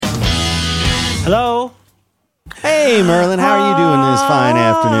Hello? Hey, Merlin, how are you doing this fine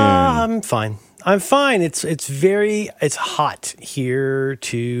afternoon? I'm fine. It's hot here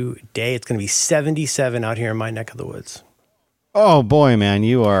today. It's going to be 77 out here in my neck of the woods. Oh boy, man,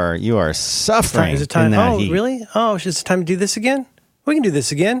 you are suffering Is it time? in that Oh, heat. really? Oh, is it time to do this again? We can do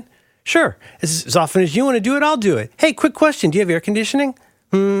this again. Sure. As often as you want to do it, I'll do it. Hey, quick question. Do you have air conditioning?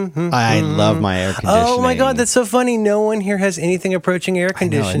 I love my air conditioning. Oh my God, that's so funny. No one here has anything approaching air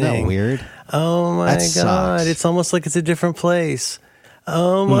conditioning. Isn't that weird? Oh my That God. sucks. It's almost like it's a different place.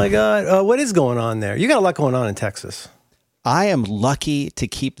 Oh my God. What is going on there? You got a lot going on in Texas. I am lucky to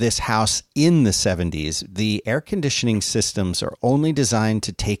keep this house in the 70s. The air conditioning systems are only designed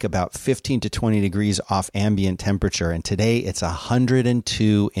to take about 15 to 20 degrees off ambient temperature, and today it's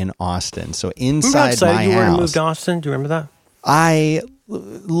 102 in Austin. So inside my you were to move house, to Austin. Do you remember that? I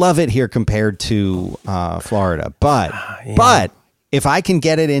love it here compared to Florida, but if I can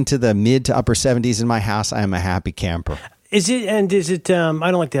get it into the mid to upper 70s in my house, I am a happy camper. Is it? I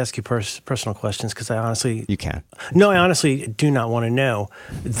don't like to ask you personal questions because I honestly do not want to know.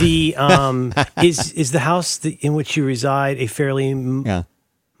 The is the house in which you reside a fairly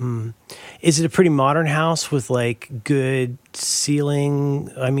is it a pretty modern house with like good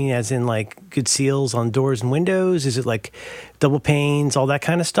ceiling? I mean, as in like good seals on doors and windows? Is it like double panes, all that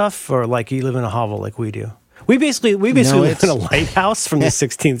kind of stuff, or like you live in a hovel like we do? We basically live in a lighthouse from the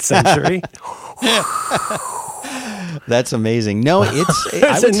 16th century. That's amazing. No, I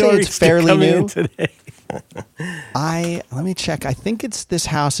would say it's fairly new. Let me check. I think this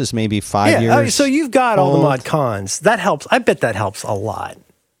house is maybe 5 years. So you've got all the old. mod cons. That helps. I bet that helps a lot.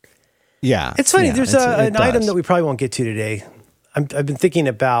 Yeah. It's funny. Yeah, There's an item that we probably won't get to today. I've been thinking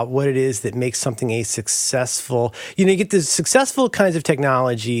about what it is that makes something a successful. You get the successful kinds of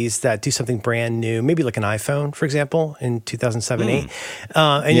technologies that do something brand new, maybe like an iPhone, for example, in 2007, 8.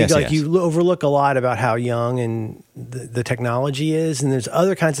 And you overlook a lot about how young and the technology is. And there's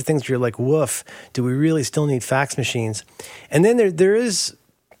other kinds of things where you're like, woof, do we really still need fax machines? And then there is,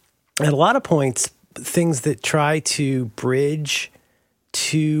 at a lot of points, things that try to bridge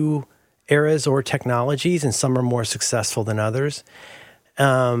to eras or technologies, and some are more successful than others.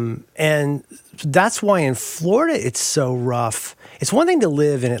 And that's why in Florida it's so rough. It's one thing to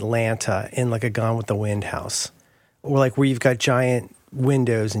live in Atlanta in like a Gone with the Wind house, or like where you've got giant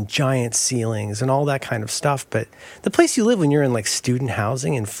windows and giant ceilings and all that kind of stuff. But the place you live when you're in like student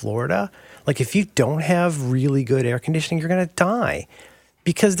housing in Florida, like if you don't have really good air conditioning, you're going to die.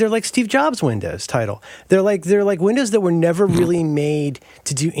 Because they're like Steve Jobs windows title. They're like windows that were never really made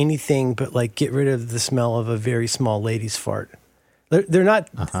to do anything but like get rid of the smell of a very small lady's fart. They're not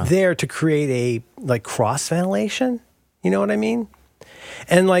there to create a like cross ventilation. You know what I mean?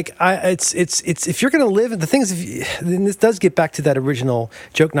 And like it's if you're going to live, the things, then this does get back to that original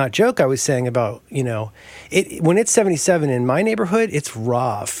joke not joke I was saying about, when it's 77 in my neighborhood, it's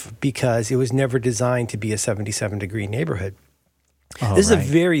rough because it was never designed to be a 77 degree neighborhood. This is a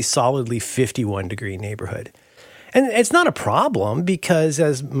very solidly 51 degree neighborhood. And it's not a problem because,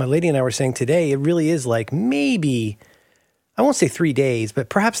 as my lady and I were saying today, it really is like maybe, I won't say 3 days, but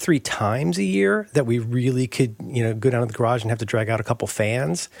perhaps 3 times a year that we really could, go down to the garage and have to drag out a couple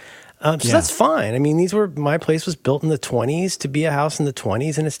fans. That's fine. I mean, my place was built in the 20s to be a house in the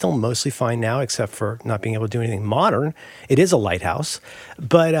 20s, and it's still mostly fine now, except for not being able to do anything modern. It is a lighthouse.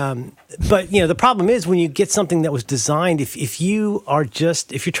 But the problem is when you get something that was designed, if you're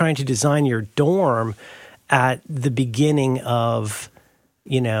trying to design your dorm at the beginning of,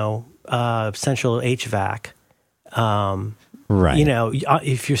 central HVAC, right.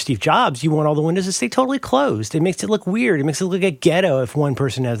 If you're Steve Jobs, you want all the windows to stay totally closed. It makes it look weird. It makes it look like a ghetto if one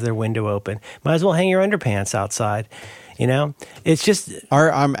person has their window open. Might as well hang your underpants outside. It's just.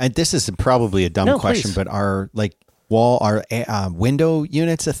 This is probably a dumb question, please. but are window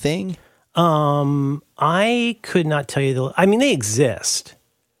units a thing? I could not tell you they exist.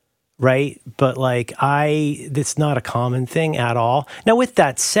 Right. But it's not a common thing at all. Now, with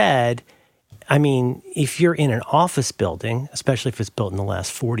that said, I mean, if you're in an office building, especially if it's built in the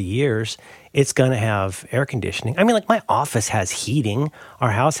last 40 years, it's going to have air conditioning. I mean, like my office has heating.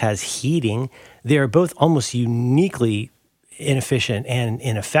 Our house has heating. They're both almost uniquely inefficient and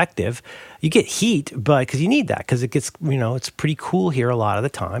ineffective. You get heat, but because you need that because it gets, it's pretty cool here a lot of the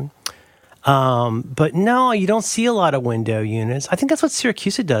time. But no, you don't see a lot of window units. I think that's what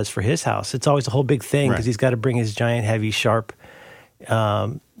Syracuse does for his house. It's always a whole big thing because he's got to bring his giant, heavy, sharp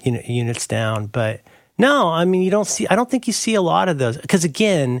units down. But no, I mean, I don't think you see a lot of those because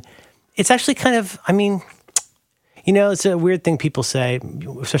again, it's actually kind of, I mean, it's a weird thing people say,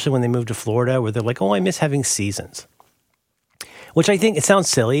 especially when they move to Florida where they're like, oh, I miss having seasons. which I think it sounds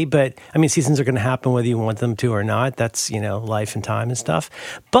silly, but I mean, seasons are going to happen whether you want them to or not. That's, life and time and stuff.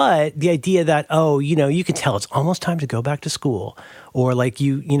 But the idea that, you can tell it's almost time to go back to school, or like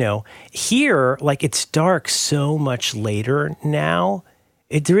here, like it's dark so much later now.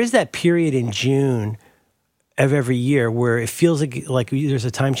 There is that period in June of every year where it feels like there's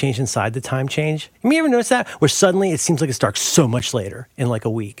a time change inside the time change. You ever notice that? Where suddenly it seems like it's dark so much later in like a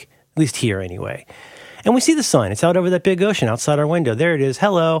week, at least here anyway. And we see the sun. It's out over that big ocean outside our window. There it is.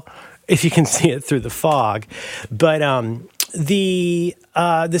 Hello, if you can see it through the fog. But the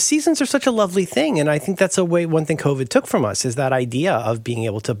seasons are such a lovely thing, and I think that's one thing COVID took from us is that idea of being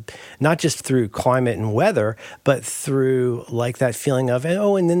able to, not just through climate and weather, but through like that feeling of,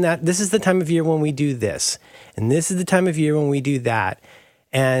 and then this is the time of year when we do this, and this is the time of year when we do that.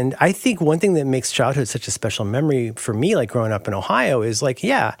 And I think one thing that makes childhood such a special memory for me, like growing up in Ohio, is like,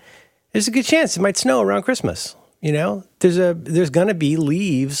 there's a good chance it might snow around Christmas. There's going to be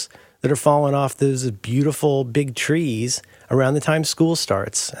leaves that are falling off those beautiful big trees around the time school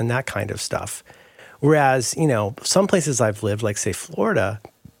starts and that kind of stuff. Whereas, some places I've lived, like say Florida,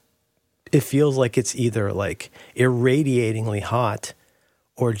 it feels like it's either like irradiatingly hot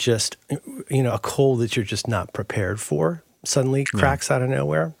or just, a cold that you're just not prepared for suddenly cracks out of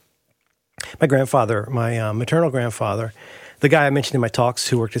nowhere. My grandfather, my maternal grandfather, the guy I mentioned in my talks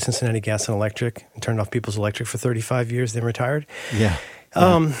who worked at Cincinnati Gas and Electric and turned off people's electric for 35 years, then retired. Yeah.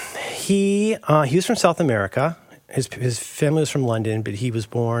 He was from South America. His family was from London, but he was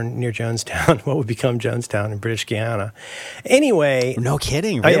born near Jonestown, what would become Jonestown in British Guiana. Anyway, no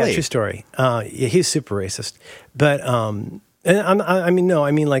kidding, really? Yeah, true story. He's super racist, but like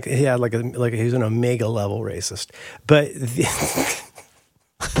he was an Omega level racist, but.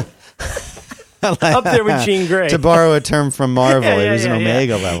 Up there with Jean Grey. To borrow a term from Marvel, it was an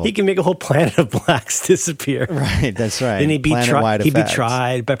Omega level. He can make a whole planet of blacks disappear. Right, that's right. And he'd be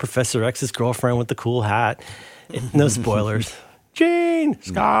tried by Professor X's girlfriend with the cool hat. No spoilers. Jean,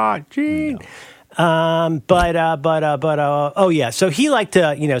 Scott, Jean. No. So he liked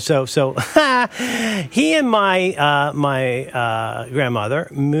to, so he and my grandmother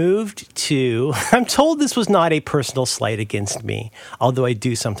moved to, I'm told this was not a personal slight against me, although I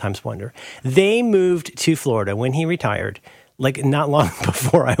do sometimes wonder. They moved to Florida when he retired, like not long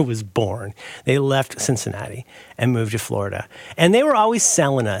before I was born. They left Cincinnati and moved to Florida. And they were always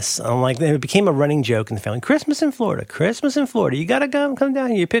selling us. It became a running joke in the family. Christmas in Florida. You got to come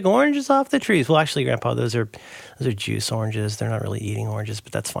down here. You pick oranges off the trees. Well, actually, Grandpa, those are juice oranges. They're not really eating oranges,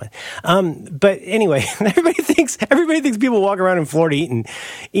 but that's fine. But anyway, everybody thinks people walk around in Florida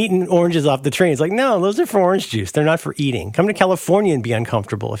eating oranges off the tree. It's like, no, those are for orange juice. They're not for eating. Come to California and be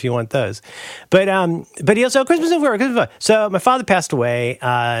uncomfortable if you want those. But he also, Christmas in Florida. So my father passed away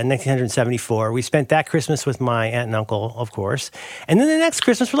in 1974. We spent that Christmas with my aunt and uncle, of course. And then the next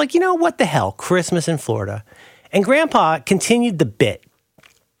Christmas, we're like, what the hell? Christmas in Florida. And Grandpa continued the bit.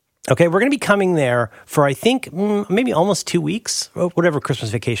 Okay, we're going to be coming there for, I think, maybe almost 2 weeks, or whatever Christmas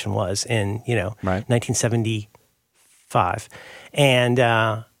vacation was in, 1975. And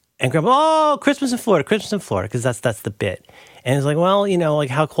Grandpa, Christmas in Florida, because that's the bit. And it's like, well,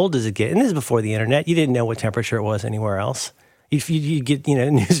 how cold does it get? And this is before the internet. You didn't know what temperature it was anywhere else. If you get,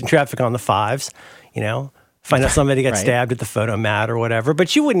 news and traffic on the fives, find out somebody got stabbed at the photomat or whatever.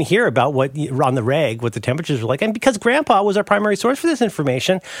 But you wouldn't hear about what on the reg, what the temperatures were like. And because Grandpa was our primary source for this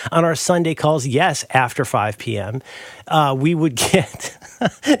information on our Sunday calls, after 5 p.m., we would get,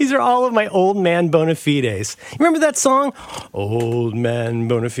 these are all of my old man bona fides. You remember that song? Old man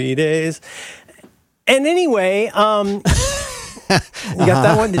bona fides. And anyway, you got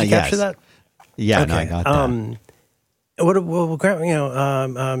that one? Did you capture that? Yeah, okay. No, I got that. My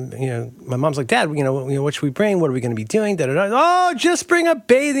mom's like, Dad, what should we bring? What are we going to be doing? Oh, just bring a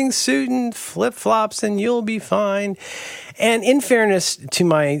bathing suit and flip-flops and you'll be fine. And in fairness to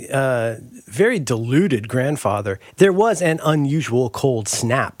my very deluded grandfather, there was an unusual cold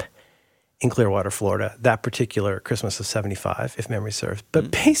snap in Clearwater, Florida, that particular Christmas of 75, if memory serves.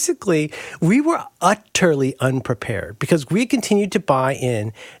 But basically, we were utterly unprepared because we continued to buy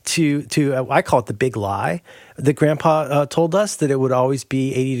in to I call it the big lie, that Grandpa told us that it would always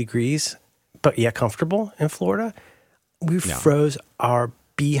be 80 degrees, but yet comfortable in Florida. We froze our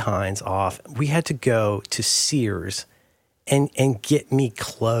behinds off. We had to go to Sears and get me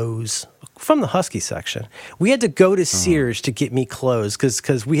clothes from the Husky section. We had to go to Sears to get me clothes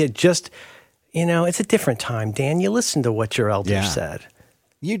because we had just, it's a different time, Dan. You listen to what your elders said.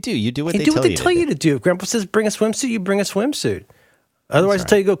 You do. You do what they tell you to do. If Grandpa says bring a swimsuit, you bring a swimsuit. Otherwise, I'll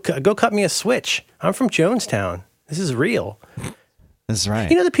tell you, go cut me a switch. I'm from Jonestown. This is real. That's right.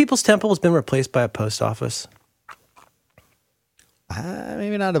 The People's Temple has been replaced by a post office.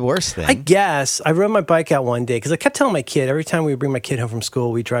 Maybe not the worst thing. I guess. I rode my bike out one day because I kept telling my kid, every time we would bring my kid home from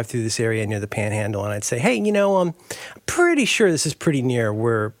school, we'd drive through this area near the Panhandle, and I'd say, hey, I'm pretty sure this is pretty near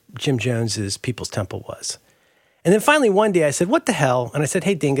where Jim Jones's People's Temple was. And then finally one day I said, what the hell? And I said,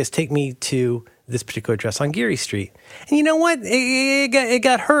 hey, Dingus, take me to this particular address on Geary Street. And you know what? It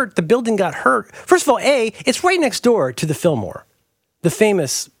got hurt. The building got hurt. First of all, it's right next door to the Fillmore, the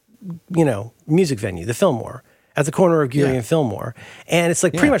famous, music venue, the Fillmore, at the corner of Geary and Fillmore. And it's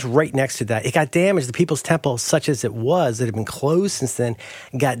like pretty much right next to that. It got damaged. The People's Temple, such as it was, that had been closed since then,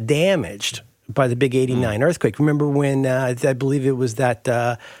 got damaged by the big 89 earthquake. Remember when I believe it was that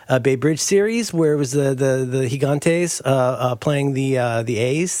Bay Bridge series where it was the Gigantes playing the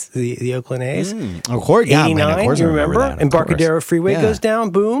A's, the Oakland A's? Of course, 89, man, of course you I remember that, of Embarcadero course. Freeway goes down,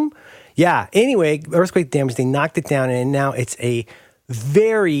 boom. Yeah, anyway, earthquake damage, they knocked it down, and now it's a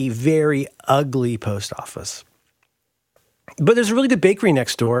very, very ugly post office. But there's a really good bakery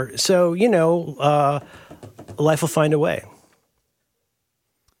next door, so, life will find a way.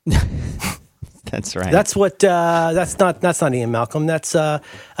 That's right. That's what. That's not Ian Malcolm. That's Dr.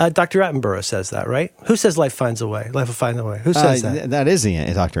 Attenborough says that, right? Who says life finds a way? Life will find a way. Who says that? That is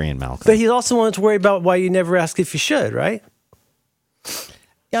Dr. Ian Malcolm. But he's also one that's worried about why you never ask if you should, right?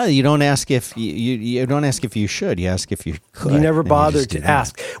 Yeah, you don't ask if you don't ask if you should. You ask if you could. You never bothered to to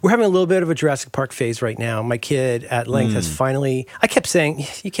ask. We're having a little bit of a Jurassic Park phase right now. My kid at length has finally. I kept saying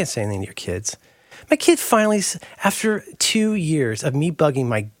you can't say anything to your kids. My kid finally, after 2 years of me bugging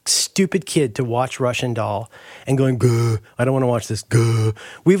my stupid kid to watch Russian Doll and going, "Gah, I don't want to watch this." Gah.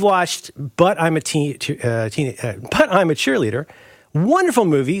 We've watched, but I'm a cheerleader. Wonderful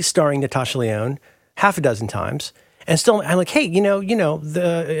movie starring Natasha Lyonne, half a dozen times. And still, I'm like, hey,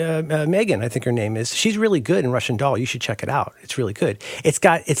 the Megan, I think her name is. She's really good in Russian Doll. You should check it out. It's really good. It's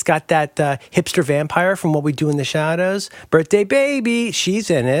got that hipster vampire from What We Do in the Shadows, Birthday Baby.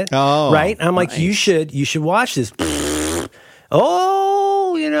 She's in it, right? And I'm like, you should watch this. And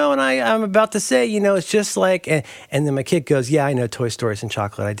I'm about to say, it's just like, and then my kid goes, yeah, I know Toy Stories and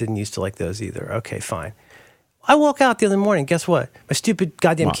chocolate. I didn't used to like those either. Okay, fine. I woke out the other morning. Guess what? My stupid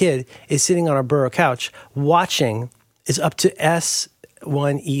goddamn kid is sitting on our Burrow couch is up to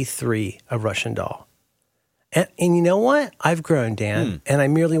S1E3 of Russian Doll. And you know what? I've grown, Dan. And I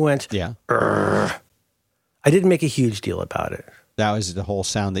merely went, I didn't make a huge deal about it. That was the whole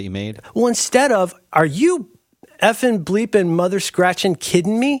sound that you made? Well, instead of, are you effing bleeping mother scratching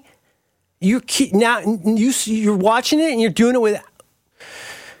kidding me? You're watching it and you're doing it with...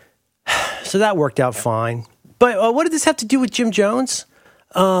 So that worked out fine. But what did this have to do with Jim Jones?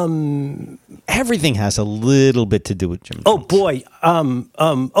 Everything has a little bit to do with Jim Jones. Oh boy.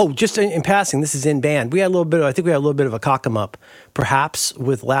 Just in passing, this is in band. I think we had a little bit of a cock-em-up, perhaps,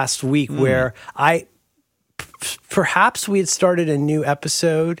 with last week where perhaps we had started a new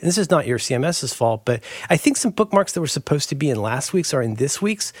episode. And this is not your CMS's fault, but I think some bookmarks that were supposed to be in last week's are in this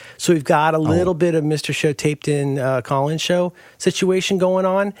week's. So we've got a little bit of Mr. Show taped in Collins Show situation going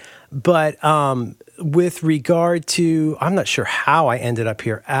on. But with regard to, I'm not sure how I ended up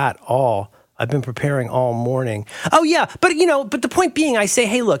here at all. I've been preparing all morning. Oh yeah, but the point being, I say,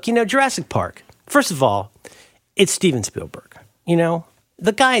 hey, look, Jurassic Park. First of all, it's Steven Spielberg.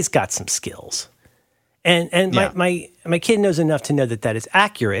 The guy's got some skills, and my kid knows enough to know that is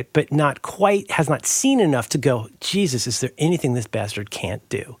accurate, but has not seen enough to go, Jesus, is there anything this bastard can't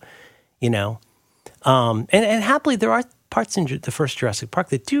do? And happily there are parts in the first Jurassic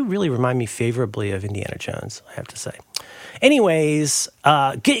Park that do really remind me favorably of Indiana Jones, I have to say. Anyways,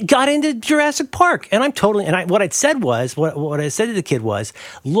 got into Jurassic Park, and what I said to the kid was,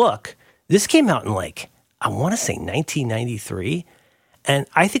 look, this came out in I want to say 1993, and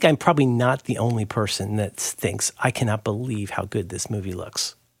I think I'm probably not the only person that thinks I cannot believe how good this movie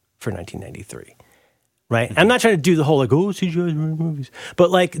looks for 1993. Right? I'm not trying to do the whole CGI movies.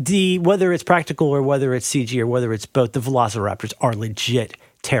 But whether it's practical or whether it's CG or whether it's both, the Velociraptors are legit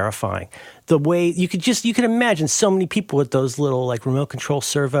terrifying. The way you can imagine so many people with those little remote control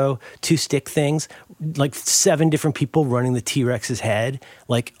servo 2-stick things, 7 different people running the T-Rex's head.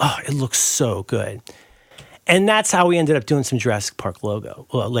 It looks so good. And that's how we ended up doing some Jurassic Park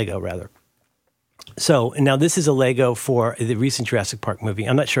Lego rather. So now this is a Lego for the recent Jurassic Park movie.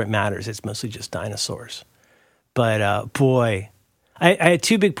 I'm not sure it matters. It's mostly just dinosaurs. But boy, I had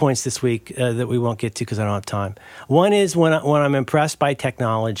 2 big points this week that we won't get to because I don't have time. One is when I'm impressed by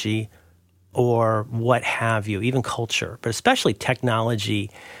technology or what have you, even culture, but especially technology,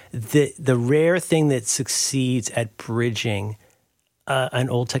 the rare thing that succeeds at bridging an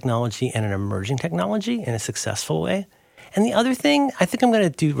old technology and an emerging technology in a successful way. And the other thing, I think I'm going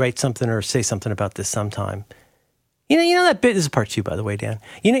to write something or say something about this sometime. You know that bit. This is part 2, by the way, Dan.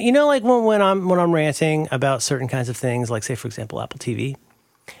 You know, like when I'm ranting about certain kinds of things, like say, for example, Apple TV,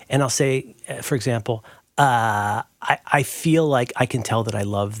 and I'll say, for example, I feel like I can tell that I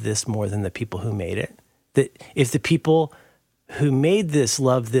love this more than the people who made it. That if the people who made this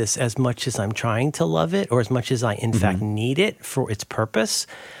love this as much as I'm trying to love it, or as much as I in fact need it for its purpose,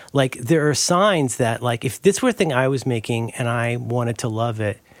 like there are signs that, like, if this were a thing I was making and I wanted to love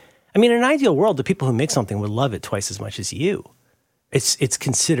it. I mean, in an ideal world, the people who make something would love it twice as much as you. It's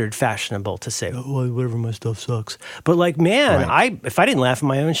considered fashionable to say, oh, whatever, my stuff sucks. But like, man, right. If I didn't laugh at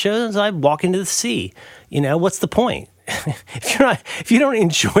my own shows, I'd walk into the sea. You know, what's the point? If you don't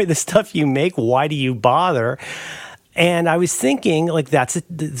enjoy the stuff you make, why do you bother? And I was thinking, like,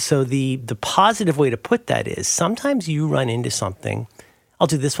 so the positive way to put that is sometimes you run into something. I'll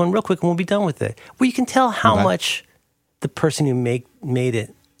do this one real quick and we'll be done with it. Where you can tell how much the person who made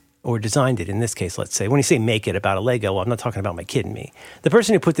it or designed it, in this case, let's say, when you say make it about a Lego, well, I'm not talking about my kid and me. The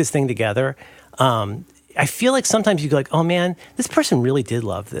person who put this thing together, I feel like sometimes you go like, oh man, this person really did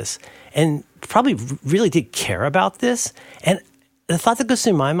love this and probably really did care about this. And the thought that goes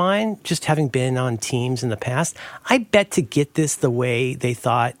through my mind, just having been on teams in the past, I bet to get this the way they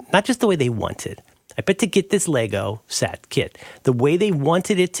thought, not just the way they wanted. I bet to get this Lego set kit the way they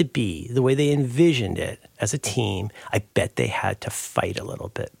wanted it to be, the way they envisioned it as a team, I bet they had to fight a little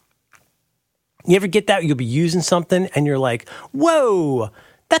bit. You ever get that? You'll be using something and you're like, whoa,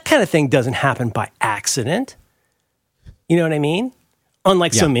 that kind of thing doesn't happen by accident. You know what I mean?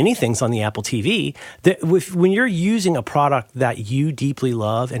 Unlike so many things on the Apple TV, when you're using a product that you deeply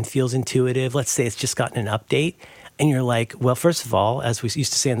love and feels intuitive, let's say it's just gotten an update, and you're like, well, first of all, as we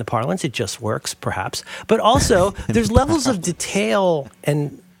used to say in the parlance, it just works, perhaps. But also, there's levels of detail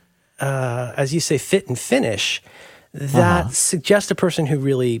and, as you say, fit and finish that suggest a person who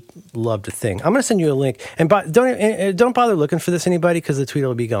really loved a thing. I'm going to send you a link, and don't bother looking for this, anybody, because the tweet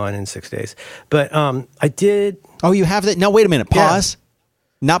will be gone in 6 days. But I did. Oh, you have that? No, wait a minute. Pause. Yeah.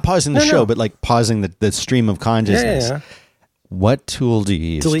 Not pausing the show, but like pausing the stream of consciousness. Yeah. What tool do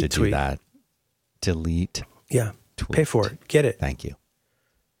you use to do that? Delete. Yeah. Tweet. Pay for it. Get it. Thank you.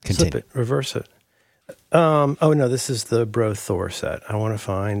 Continue. Flip it. Reverse it. Oh no, this is the Bro Thor set. I want to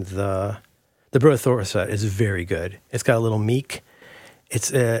find the Bro Thor set is very good. It's got a little meek.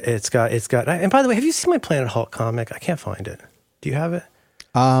 It's got. And by the way, have you seen my Planet Hulk comic? I can't find it. Do you have it?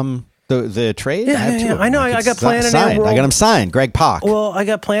 The trade? Yeah, I know. I got Planet signed. and World. I got them signed. Greg Pak. Well, I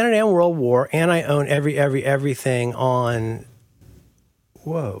got Planet and World War, and I own everything on.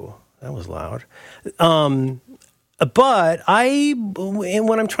 Whoa, that was loud. But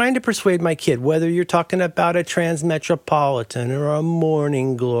when I'm trying to persuade my kid, whether you're talking about a Transmetropolitan or a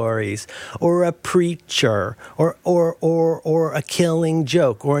Morning Glories or a Preacher or a Killing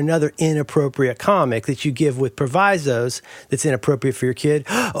Joke or another inappropriate comic that you give with provisos that's inappropriate for your kid.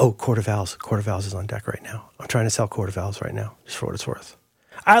 Oh, Court of Owls. Court of Owls is on deck right now. I'm trying to sell Court of Owls right now, just for what it's worth.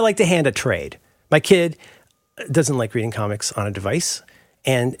 I like to hand a trade. My kid doesn't like reading comics on a device.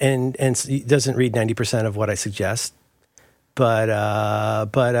 And doesn't read 90% of what I suggest. But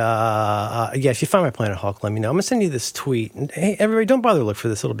yeah, if you find my Planet Hulk, let me know. I'm going to send you this tweet. And, hey, everybody, don't bother to look for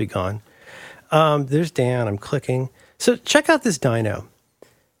this. It'll be gone. There's Dan. I'm clicking. So check out this dino.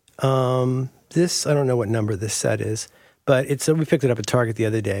 This, I don't know what number this set is, but we picked it up at Target the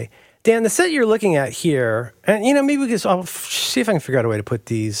other day. Dan, the set you're looking at here, and maybe I'll see if I can figure out a way to put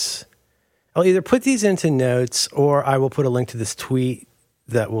these. I'll either put these into notes or I will put a link to this tweet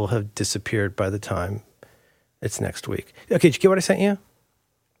that will have disappeared by the time it's next week. Okay, did you get what I sent you?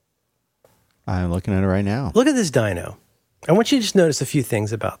 I'm looking at it right now. Look at this dino. I want you to just notice a few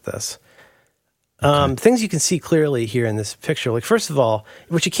things about this. Okay. Things you can see clearly here in this picture. Like, first of all,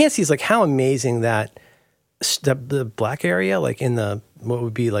 what you can't see is like how amazing that the black area, like in what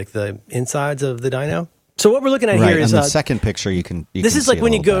would be like the insides of the dino. So what we're looking at here is the second picture. You can. This is like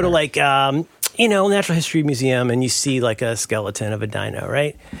when you go better. to like. Natural History Museum, and you see like a skeleton of a dino,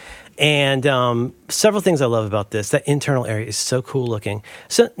 right? And several things I love about this. That internal area is so cool looking.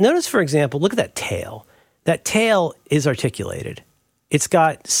 So notice, for example, look at that tail. That tail is articulated. It's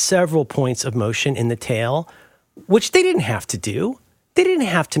got several points of motion in the tail, which they didn't have to do. They didn't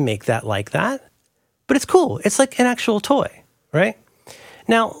have to make that like that. But it's cool. It's like an actual toy, right?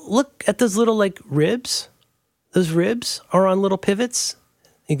 Now, look at those little like ribs. Those ribs are on little pivots.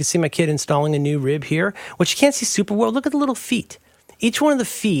 You can see my kid installing a new rib here, which you can't see super well. Look at the little feet. Each one of the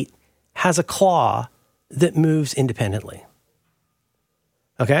feet has a claw that moves independently.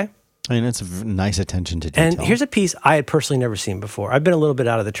 Okay? I mean, it's a nice attention to detail. And here's a piece I had personally never seen before. I've been a little bit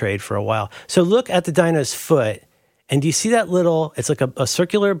out of the trade for a while. So look at the dino's foot, and do you see that little, it's like a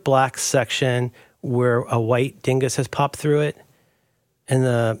circular black section where a white dingus has popped through it, and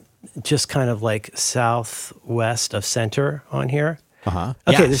the just kind of like southwest of center on here. Uh-huh.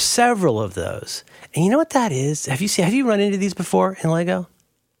 Okay, Yes. there's several of those. And you know what that is? Have you run into these before in Lego?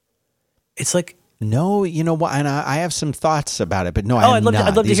 It's like, No, you know what? And I have some thoughts about it, but no, I'd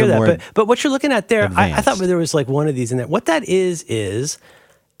love to These hear are more that. But what you're looking at there, I thought advanced. there was like one of these in there. What that is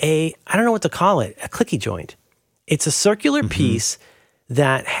I don't know what to call it, a clicky joint. It's a circular piece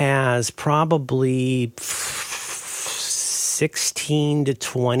that has probably 16 to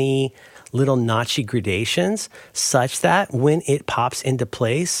 20 little notchy gradations, such that when it pops into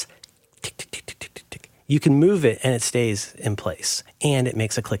place, tick, tick, tick, tick, tick, tick, tick, you can move it and it stays in place, and it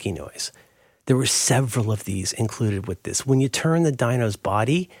makes a clicky noise. There were several of these included with this. When you turn the dino's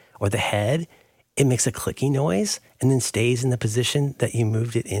body or the head, it makes a clicky noise and then stays in the position that you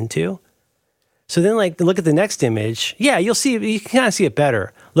moved it into. So then, like, look at the next image. Yeah, you can kind of see it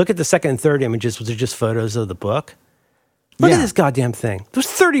better. Look at the second and third images, which are just photos of the book. Look at this goddamn thing. It was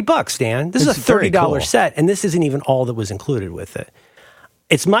 $30, Dan. This is a very $30 cool. set, and this isn't even all that was included with it.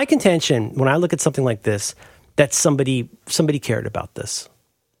 It's my contention when I look at something like this that somebody cared about this.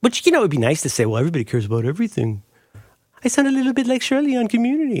 Which, it would be nice to say, well, everybody cares about everything. I sound a little bit like Shirley on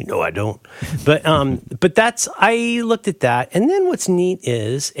Community. No, I don't. But I looked at that. And then what's neat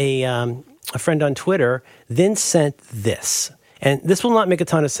is a friend on Twitter then sent this. And this will not make a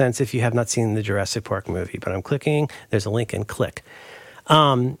ton of sense if you have not seen the Jurassic Park movie, but I'm clicking. There's a link and click.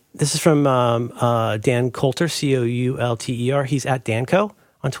 This is from Dan Coulter, Coulter. He's at Danco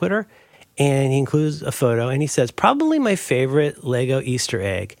on Twitter. And he includes a photo, and he says, probably my favorite Lego Easter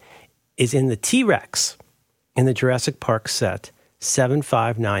egg is in the T-Rex in the Jurassic Park set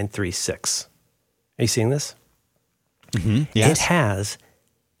 75936. Are you seeing this? Mm-hmm. Yes. It has,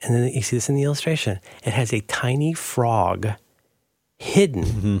 and then you see this in the illustration, it has a tiny frog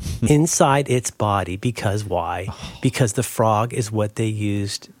hidden inside its body. Because why? Because the frog is what they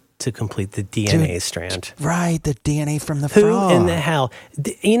used to complete the DNA strand. Right, the DNA from the Who frog. in the hell?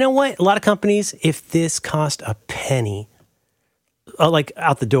 You know what? A lot of companies, if this cost a penny, like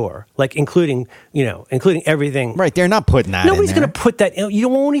out the door, like including everything. Right, they're not putting that Nobody's in there. going to put that. You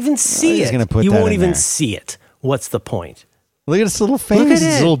won't even see Nobody's it. gonna put You that won't in even there. see it. What's the point? Look at his little face, Look at his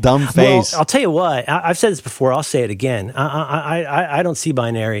it. little dumb face. Well, I'll tell you what. I've said this before. I'll say it again. I don't see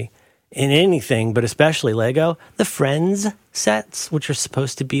binary in anything, but especially Lego. The Friends sets, which are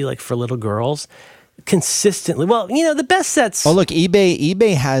supposed to be like for little girls, consistently. Well, the best sets. Oh, look,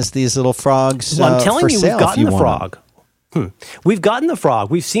 eBay has these little frogs. Well, I'm telling for you, sale we've if gotten you the want frog. We've gotten the frog.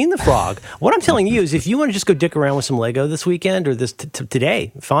 We've seen the frog. What I'm telling you is if you want to just go dick around with some Lego this weekend or this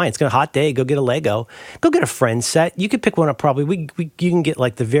today, fine. It's a hot day. Go get a Lego. Go get a Friends set. You could pick one up probably. You can get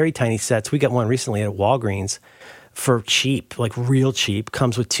like the very tiny sets. We got one recently at Walgreens for cheap, like real cheap.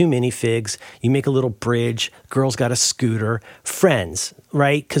 Comes with 2 minifigs. You make a little bridge. Girls got a scooter. Friends,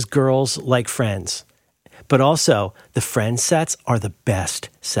 right? Because girls like Friends. But also, the Friends sets are the best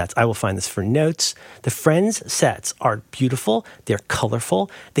sets. I will find this for notes. The Friends sets are beautiful. They're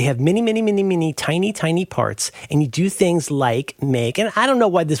colorful. They have many, many, many, many tiny, tiny parts. And you do things like make, and I don't know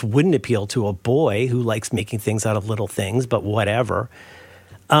why this wouldn't appeal to a boy who likes making things out of little things, but whatever.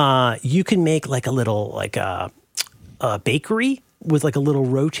 You can make like a little, like a bakery with like a little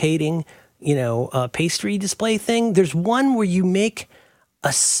rotating, pastry display thing. There's one where you make I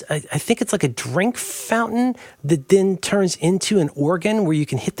think it's like a drink fountain that then turns into an organ where you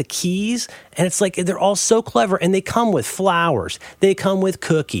can hit the keys. And it's like, they're all so clever. And they come with flowers. They come with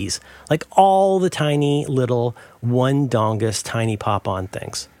cookies. Like all the tiny little one dongus tiny pop-on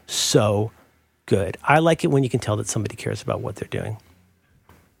things. So good. I like it when you can tell that somebody cares about what they're doing.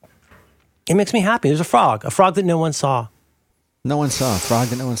 It makes me happy. There's a frog that no one saw. No one saw. A frog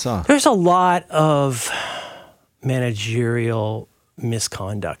that no one saw. There's a lot of managerial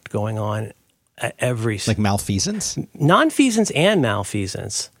misconduct going on at every Like malfeasance? nonfeasance and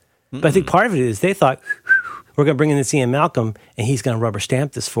malfeasance. But I think part of it is they thought we're going to bring in this Ian Malcolm and he's going to rubber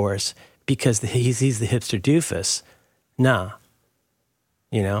stamp this for us because he's the hipster doofus. Nah,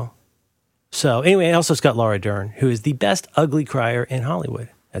 So anyway, and also it's got Laura Dern, who is the best ugly crier in Hollywood,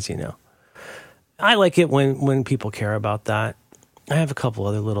 as you know. I like it when people care about that. I have a couple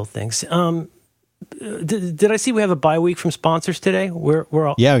other little things. Did I see we have a bye week from sponsors today? We're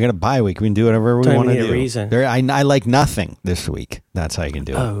all Yeah, we got a bye week. We can do whatever we Don't want to need a do. reason. I like nothing this week. That's how you can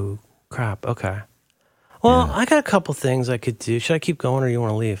do it. Oh crap! Okay. Well, I got a couple things I could do. Should I keep going, or you want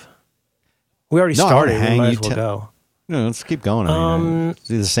to leave? We already No, I wanna started. We hang. might You as well go. No, let's keep going. I mean,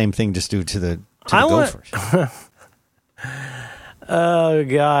 do the same thing. Just do to the Gophers. Oh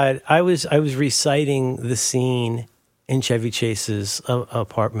God! I was reciting the scene in Chevy Chase's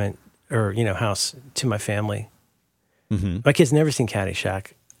apartment or house to my family. My kids never seen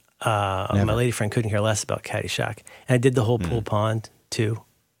Caddyshack. My lady friend couldn't care less about Caddyshack, and I did the whole pool pond too,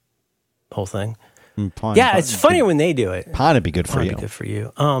 whole thing. Pond, it's funnier when they do it. Pond would be good for you. Good for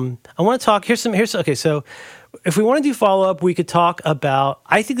you. I want to talk. Okay. So, if we want to do follow up, we could talk about.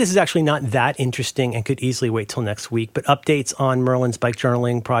 I think this is actually not that interesting and could easily wait till next week. But updates on Merlin's bike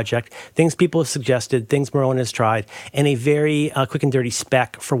journaling project, things people have suggested, things Merlin has tried, and a very quick and dirty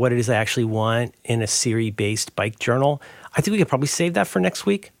spec for what it is I actually want in a Siri-based bike journal. I think we could probably save that for next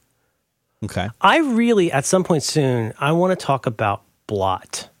week. Okay. I really, at some point soon, I want to talk about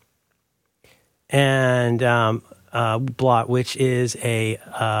Blot. And Blot, which is a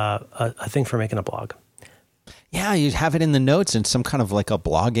thing for making a blog. Yeah, you'd have it in the notes and some kind of like a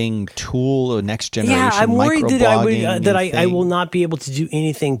blogging tool, a next generation. Yeah, I'm worried that I will not be able to do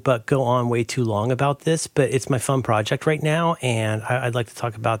anything but go on way too long about this. But it's my fun project right now, and I'd like to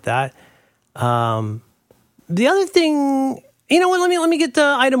talk about that. The other thing. You know what? Let me get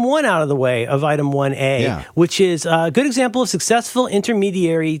the item 1 out of the way of item 1A, which is a good example of successful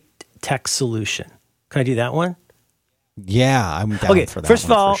intermediary tech solution. Can I do that one? Yeah, I'm down for that. First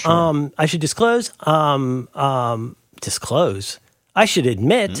of all, sure. I should disclose. I should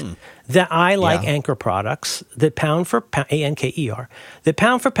admit that I like Anker products that pound for pound, Anker, that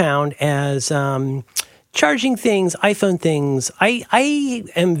pound for pound as charging things, iPhone things. I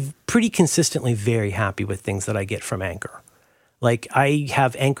am pretty consistently very happy with things that I get from Anker. Like, I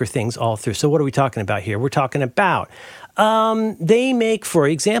have Anker things all through. So what are we talking about here? We're talking about, they make, for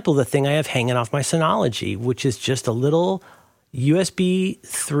example, the thing I have hanging off my Synology, which is just a little USB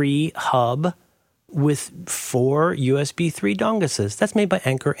 3 hub with 4 USB 3 dongles. That's made by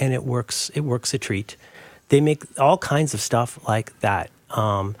Anker, and it works a treat. They make all kinds of stuff like that.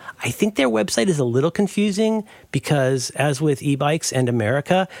 I think their website is a little confusing because, as with e-bikes and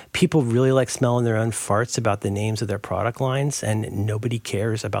America, people really like smelling their own farts about the names of their product lines, and nobody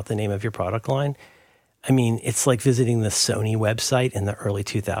cares about the name of your product line. I mean, it's like visiting the Sony website in the early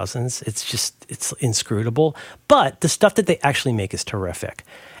 2000s. It's inscrutable. But the stuff that they actually make is terrific.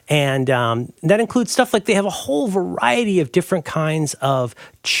 And that includes stuff like they have a whole variety of different kinds of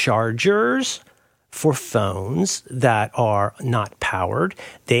chargers for phones that are not powered.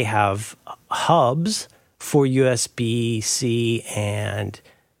 They have hubs for USB-C and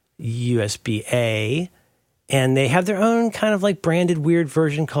USB-A, and they have their own kind of like branded weird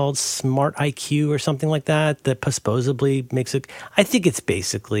version called Smart IQ or something like that supposedly makes it. I think it's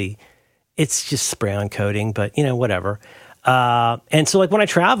just spray-on coating, but whatever. And so like when I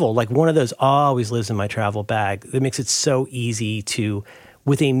travel, like one of those always lives in my travel bag. That makes it so easy to,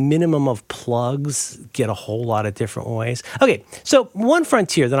 with a minimum of plugs, get a whole lot of different ways. Okay, so one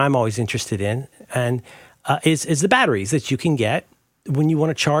frontier that I'm always interested in and is the batteries that you can get when you want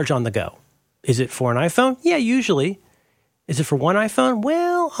to charge on the go. Is it for an iPhone? Yeah, usually. Is it for one iPhone?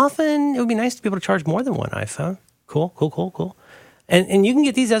 Well, often it would be nice to be able to charge more than one iPhone. Cool. And you can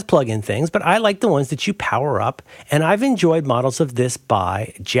get these as plug-in things, but I like the ones that you power up. And I've enjoyed models of this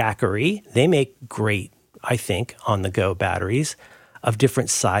by Jackery. They make great, I think, on-the-go batteries of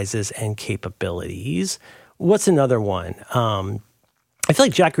different sizes and capabilities. What's another one? I feel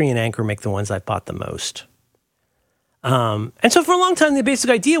like Jackery and Anker make the ones I've bought the most. And so for a long time, the basic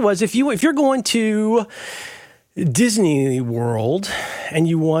idea was if you're going to Disney World and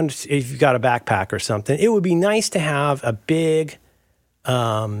if you've got a backpack or something, it would be nice to have a big,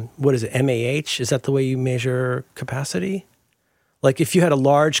 what is it, MAH? Is that the way you measure capacity? Like if you had a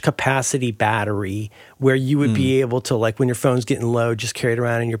large capacity battery where you would be able to, like when your phone's getting low, just carry it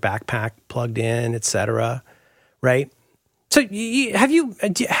around in your backpack, plugged in, et cetera, right? So have you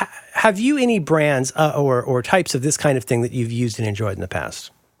any brands or types of this kind of thing that you've used and enjoyed in the past?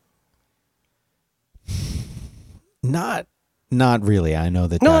 Not really. I know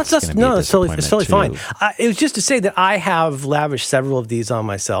that. It's totally fine. It was just to say that I have lavished several of these on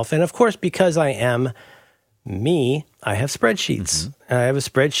myself, and of course, because I am me, I have spreadsheets. Mm-hmm. I have a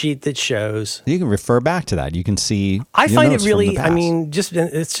spreadsheet that shows. You can refer back to that. You can see. I find it really. I mean,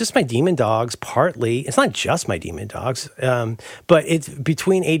 it's just my demon dogs. Partly, it's not just my demon dogs, but it's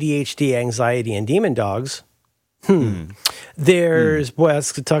between ADHD, anxiety, and demon dogs. There's boy,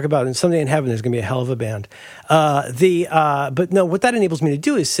 let's talk about it. Someday in heaven, there's going to be a hell of a band. But no, what that enables me to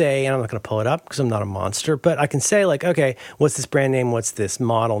do is say, and I'm not going to pull it up because I'm not a monster, but I can say like, okay, what's this brand name? What's this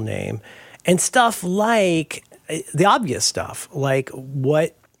model name? And stuff like the obvious stuff, like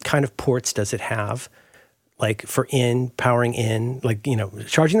what kind of ports does it have? Like for powering in, like,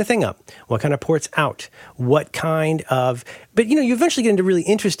 charging the thing up. What kind of ports out? What kind of, but you eventually get into really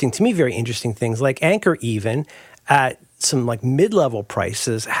interesting, to me, very interesting things like Anker even at some like mid-level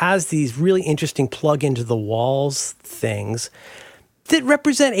prices has these really interesting plug into the walls things that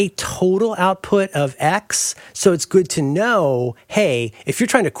represent a total output of X. So it's good to know, hey, if you're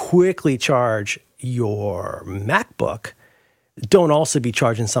trying to quickly charge your MacBook, don't also be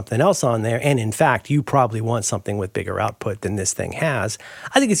charging something else on there. And in fact, you probably want something with bigger output than this thing has.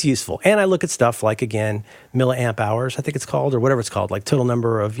 I think it's useful. And I look at stuff like, again, milliamp hours, I think it's called, or whatever it's called, like total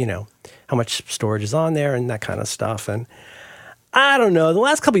number of, how much storage is on there and that kind of stuff. And I don't know, the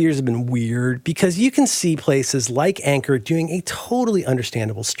last couple of years have been weird because you can see places like Anker doing a totally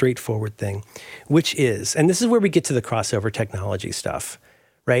understandable, straightforward thing, which is, and this is where we get to the crossover technology stuff,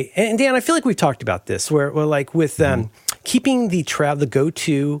 right? And Dan, I feel like we've talked about this, where like with keeping the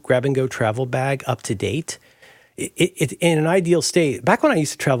go-to grab-and-go travel bag up to date, it in an ideal state. Back when I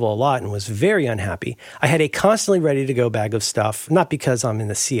used to travel a lot and was very unhappy, I had a constantly ready-to-go bag of stuff, not because I'm in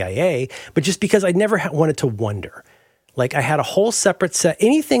the CIA, but just because I never wanted to wonder. Like I had a whole separate set.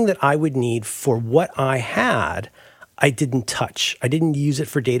 Anything that I would need for what I had, I didn't touch. I didn't use it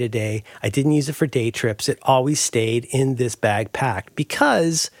for day-to-day. I didn't use it for day trips. It always stayed in this bag packed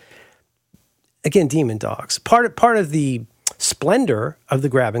because, again, demon dogs. Part of the splendor of the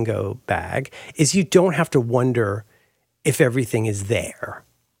grab-and-go bag is you don't have to wonder if everything is there,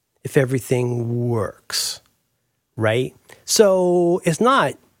 if everything works, right? So it's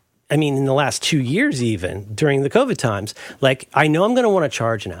not, in the last 2 years even, during the COVID times, like I know I'm going to want to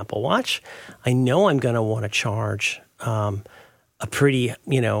charge an Apple Watch. I know I'm going to want to charge a pretty,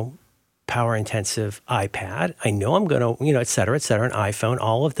 power-intensive iPad. I know I'm going to, et cetera, an iPhone,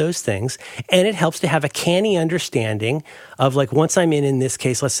 all of those things. And it helps to have a canny understanding of like, once I'm in this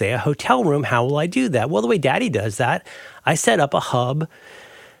case, let's say a hotel room, how will I do that? Well, the way Daddy does that, I set up a hub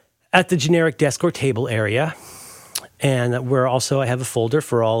at the generic desk or table area. And where also I have a folder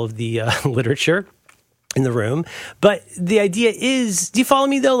for all of the literature in the room. But the idea is, do you follow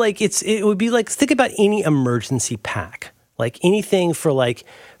me though? Like it would be like, think about any emergency pack. Like anything for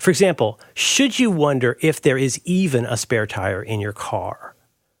example, should you wonder if there is even a spare tire in your car?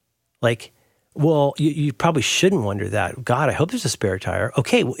 Like, well, you probably shouldn't wonder that. God, I hope there's a spare tire.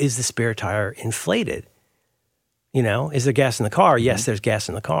 Okay, well, is the spare tire inflated? Is there gas in the car? Yes, there's gas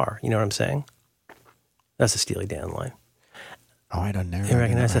in the car. You know what I'm saying? That's a Steely Dan line. Oh, I don't know. You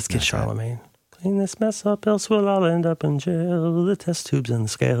recognize that's Kid Charlemagne. Clean this mess up, else we'll all end up in jail. The test tubes and the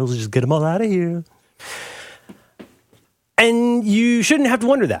scales, just get them all out of here. And you shouldn't have to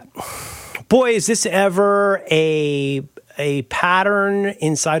wonder that. Boy, is this ever a pattern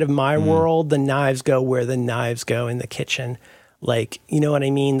inside of my world. The knives go where the knives go in the kitchen. Like, you know what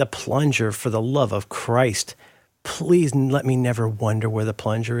I mean? The plunger, for the love of Christ. Please let me never wonder where the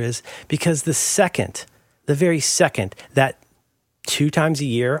plunger is. Because the very second that 2 times a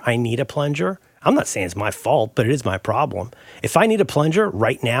year I need a plunger, I'm not saying it's my fault, but it is my problem. If I need a plunger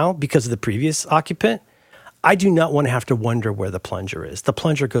right now because of the previous occupant, I do not want to have to wonder where the plunger is. The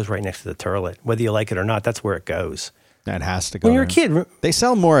plunger goes right next to the toilet. Whether you like it or not, that's where it goes. That has to go. When you're a kid, they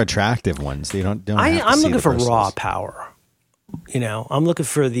sell more attractive ones. You don't I'm looking for raw power. I'm looking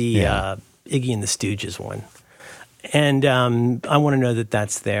for the Iggy and the Stooges one. And I want to know that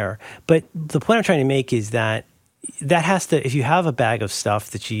that's there. But the point I'm trying to make is that has to, if you have a bag of stuff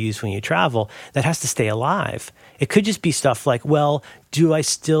that you use when you travel, that has to stay alive. It could just be stuff like, well,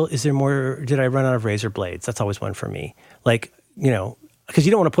 is there more, did I run out of razor blades? That's always one for me. Like, because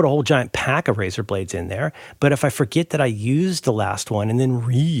you don't want to put a whole giant pack of razor blades in there. But if I forget that I used the last one and then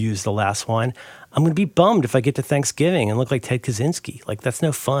reuse the last one, I'm going to be bummed if I get to Thanksgiving and look like Ted Kaczynski. Like, that's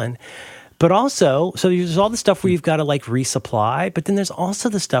no fun. But also, so there's all the stuff where you've got to like resupply, but then there's also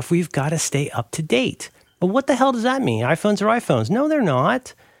the stuff where you've got to stay up to date. But what the hell does that mean? iPhones are iPhones. No, they're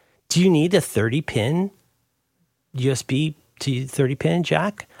not. Do you need a 30-pin USB to 30-pin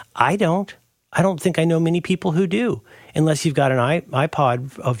jack? I don't. I don't think I know many people who do, unless you've got an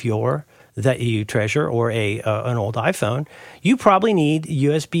iPod of that you treasure or an old iPhone. You probably need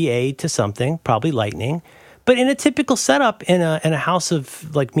USB-A to something, probably Lightning. But in a typical setup in a house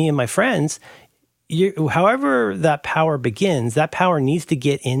of like me and my friends, however that power begins, that power needs to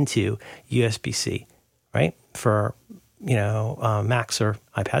get into USB-C, right? For Macs or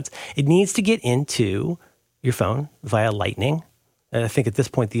iPads, it needs to get into your phone via Lightning. And I think at this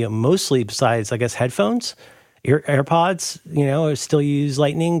point, mostly besides, I guess, headphones, AirPods, still use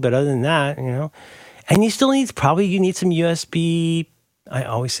Lightning. But other than that, and you still need some USB. I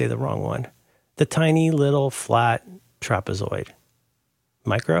always say the wrong one. The tiny little flat trapezoid.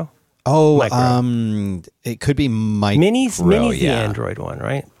 Micro? Oh, micro. It could be micro. Mini's the Android one,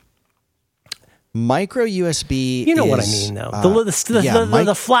 right? Micro USB. You know what I mean, though.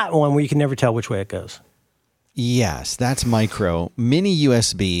 The flat one where you can never tell which way it goes. Yes, that's micro. Mini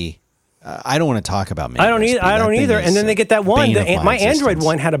USB. I don't want to talk about mini USB. I don't either. And then they get that one. My Android existence.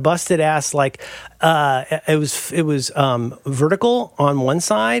 one had a busted ass, like it was vertical on one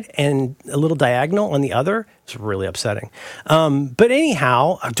side and a little diagonal on the other. It's really upsetting. But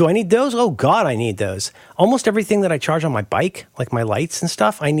anyhow, do I need those? Oh God, I need those. Almost everything that I charge on my bike, like my lights and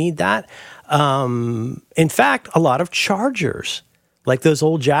stuff, I need that. In fact, a lot of chargers, like those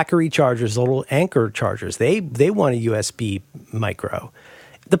old Jackery chargers, little Anker chargers, they want a USB micro.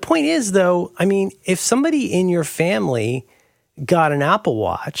 The point is, though, I mean, if somebody in your family got an Apple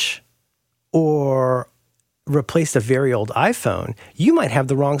Watch or replaced a very old iPhone, you might have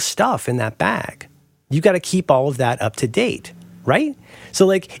the wrong stuff in that bag. You got to keep all of that up to date, right? So,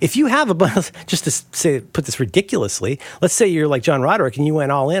 like, if you have a bunch, just to put this ridiculously, let's say you're like John Roderick and you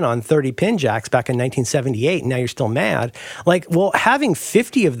went all in on 30 pin jacks back in 1978 and now you're still mad. Like, well, having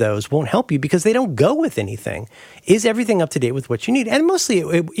 50 of those won't help you because they don't go with anything. Is everything up to date with what you need? And mostly,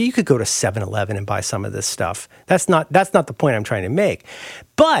 you could go to 7-Eleven and buy some of this stuff. That's not the point I'm trying to make.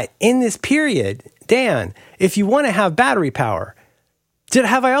 But in this period, Dan, if you want to have battery power,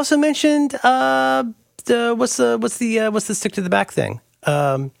 have I also mentioned what's the stick to the back thing?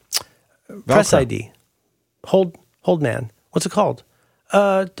 Press ID, hold man. What's it called?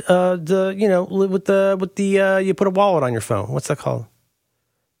 With the you put a wallet on your phone. What's that called?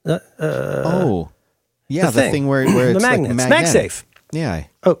 Yeah, the thing where it's the magnets. like MagSafe. Yeah.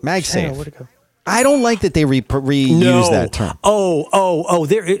 Oh, MagSafe. Where'd it go? I don't like that they reuse that term.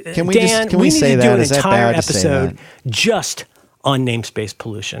 Can we say need to that? do an Is that entire bad to say episode that? just on namespace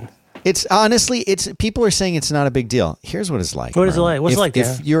pollution. It's honestly, people are saying it's not a big deal. Here's what it's like. What is it like? What's it like?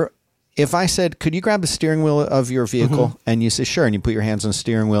 If I said, could you grab the steering wheel of your vehicle? And you say, sure. And you put your hands on the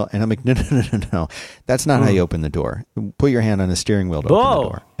steering wheel. And I'm like, no. That's not how you open the door. Put your hand on the steering wheel to open the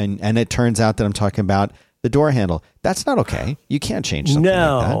door. And it turns out that I'm talking about the door handle. That's not okay. You can't change something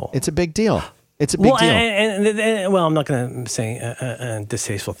like that. It's a big deal. It's a big deal. Well, I'm not going to say a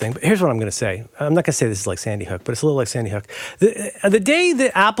distasteful thing, but here's what I'm going to say. I'm not going to say this is like Sandy Hook, but it's a little like Sandy Hook. The day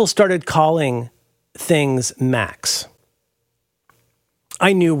that Apple started calling things Macs,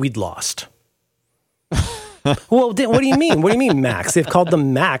 I knew we'd lost. Well, what do you mean? What do you mean Macs? They've called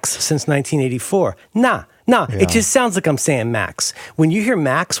them Macs since 1984. Nah. Yeah. It just sounds like I'm saying Macs. When you hear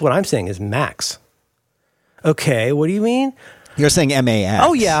Macs, what I'm saying is Macs. Okay, what do you mean? You're saying MAX.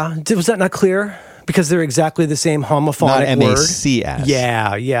 Oh, yeah. Was that not clear? Because they're exactly the same homophonic not word. MACS.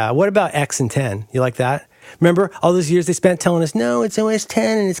 Yeah. What about X and 10? You like that? Remember all those years they spent telling us, no, it's OS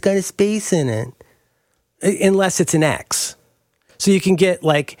 10 and it's got a space in it. Unless it's an X. So you can get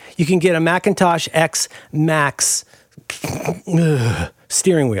a Macintosh X Max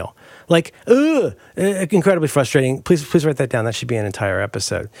steering wheel. Incredibly frustrating. Please write that down. That should be an entire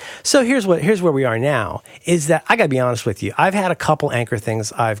episode. So here's where we are now, is that I got to be honest with you. I've had a couple Anker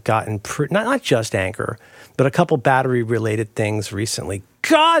things I've gotten, not just Anker, but a couple battery-related things recently.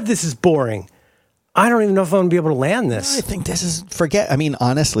 God, this is boring. I don't even know if I'm going to be able to land this. I think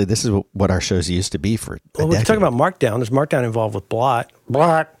honestly, this is what our shows used to be for Well, we can talk about Markdown. There's Markdown involved with Blot.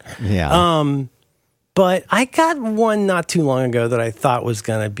 Yeah. But I got one not too long ago that I thought was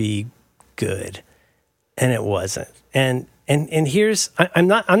going to be good, and it wasn't. And here's I'm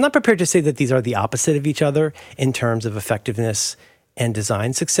not prepared to say that these are the opposite of each other in terms of effectiveness and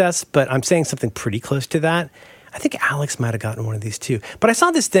design success, but I'm saying something pretty close to that. I think Alex might have gotten one of these too. But I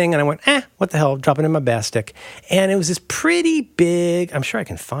saw this thing and I went, what the hell? Drop it in my basket. And it was this pretty big, I'm sure I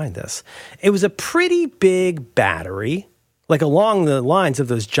can find this. It was a pretty big battery, like along the lines of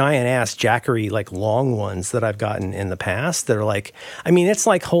those giant ass Jackery, like long ones that I've gotten in the past that are like, I mean, it's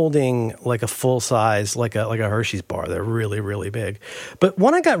like holding like a full size, like a Hershey's bar. They're really, really big. But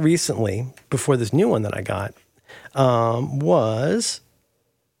one I got recently before this new one that I got was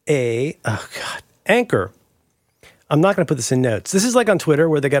Anker. I'm not going to put this in notes. This is like on Twitter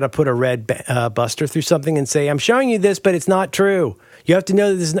where they got to put a red buster through something and say, I'm showing you this, but it's not true. You have to know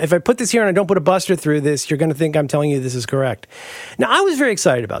that this, if I put this here and I don't put a buster through this, you're going to think I'm telling you this is correct. Now, I was very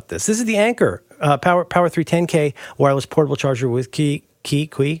excited about this. This is the Anker Power 310K wireless portable charger with key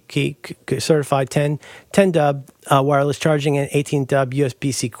certified 10 dub wireless charging and 18 dub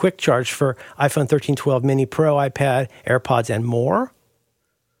USB-C quick charge for iPhone 13, 12 mini, Pro, iPad, AirPods, and more.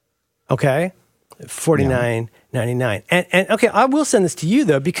 Okay. $49.99. And okay, I will send this to you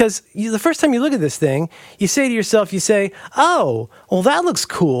though, because the first time you look at this thing, you say to yourself, oh, well, that looks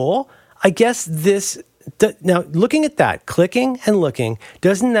cool. I guess now looking at that, clicking and looking,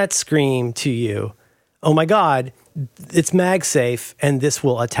 doesn't that scream to you, oh my God, it's MagSafe and this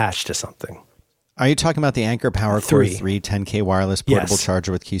will attach to something? Are you talking about the Anker PowerCore 3 10K wireless portable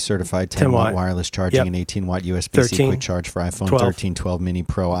charger with key certified 10 watt wireless charging and 18 watt USB-C quick charge for iPhone 13, 12 mini,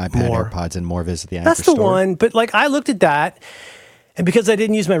 Pro, iPad, AirPods, and more? Visit the Anker store. That's the one. But like I looked at that, and because I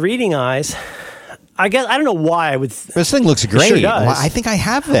didn't use my reading eyes, I don't know why I would. This thing looks great. Sure does. Well, I think I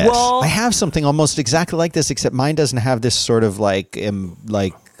have this. I have something almost exactly like this, except mine doesn't have this sort of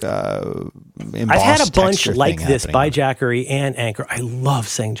embossed I've had a bunch like this happening. by Jackery and Anker. I love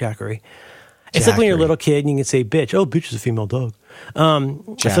saying Jackery. It's like when you're a little kid and you can say bitch. Oh, bitch is a female dog. I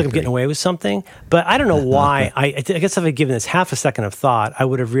feel like I'm getting away with something, but I don't know why. I guess if I'd given this half a second of thought, I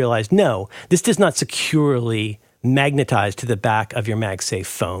would have realized, no, this does not securely magnetize to the back of your MagSafe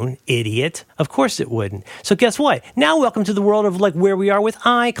phone, idiot. Of course it wouldn't. So guess what? Now welcome to the world of like where we are with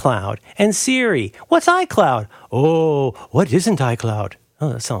iCloud and Siri. What's iCloud? Oh, what isn't iCloud?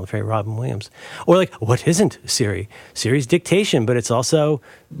 Oh, that sounds very Robin Williams. Or like, what isn't Siri? Siri's dictation, but it's also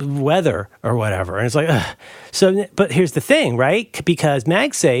weather or whatever. And it's like, ugh. So, but here's the thing, right? Because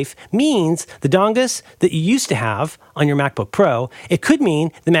MagSafe means the dongus that you used to have on your MacBook Pro. It could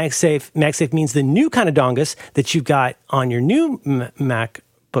mean the MagSafe means the new kind of dongus that you've got on your new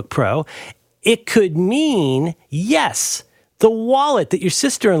MacBook Pro. It could mean, yes, the wallet that your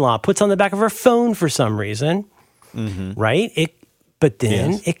sister-in-law puts on the back of her phone for some reason, right? But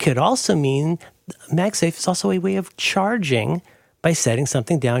then it could also mean MagSafe is also a way of charging by setting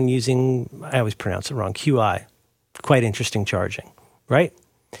something down using, I always pronounce it wrong, QI. Quite interesting charging, right?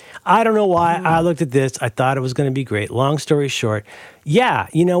 I don't know why I looked at this. I thought it was going to be great. Long story short, yeah,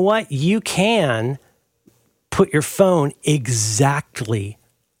 you know what? You can put your phone exactly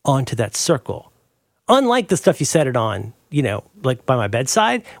onto that circle. Unlike the stuff you set it on, you know, like by my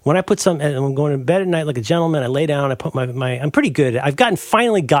bedside, when I put and I'm going to bed at night like a gentleman, I lay down, I put I'm pretty good. I've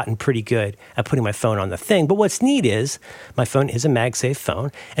finally gotten pretty good at putting my phone on the thing. But what's neat is my phone is a MagSafe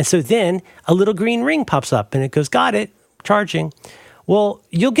phone. And so then a little green ring pops up and it goes, got it, charging. Well,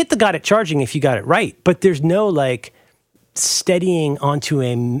 you'll get the got it charging if you got it right. But there's no like steadying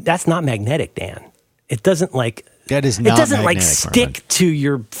onto that's not magnetic, Dan. It doesn't like, that is not it doesn't magnetic, like stick to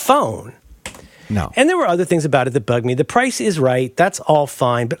your phone. No. And there were other things about it that bugged me. The price is right. That's all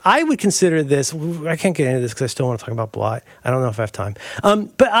fine. But I would consider this, I can't get into this because I still want to talk about Blot. I don't know if I have time.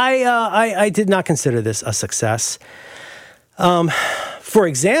 But I did not consider this a success. For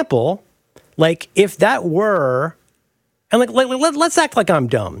example, like if that were, and let's act like I'm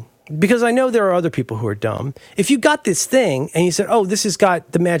dumb. Because I know there are other people who are dumb. If you got this thing and you said, oh, this has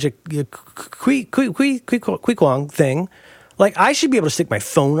got the magic Quiquong thing, like, I should be able to stick my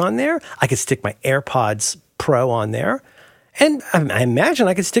phone on there. I could stick my AirPods Pro on there. And I imagine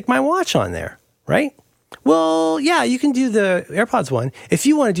I could stick my watch on there, right? Well, yeah, you can do the AirPods one. If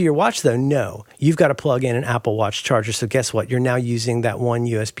you want to do your watch, though, no. You've got to plug in an Apple Watch charger. So guess what? You're now using that one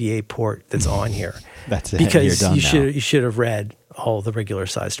USB-A port that's on here. That's it. Because You're done you should have read all the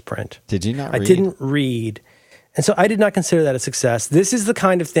regular-sized print. Did you not read? I didn't read. And so I did not consider that a success. This is the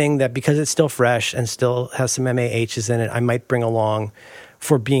kind of thing that because it's still fresh and still has some MAHs in it, I might bring along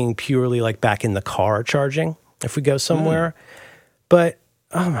for being purely like back in the car charging if we go somewhere. But,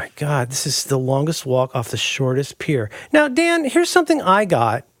 oh my God, this is the longest walk off the shortest pier. Now, Dan, here's something I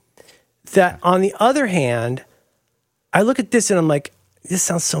got that on the other hand, I look at this and I'm like, this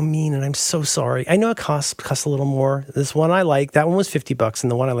sounds so mean and I'm so sorry. I know it costs a little more. This one I like, that one was $50 and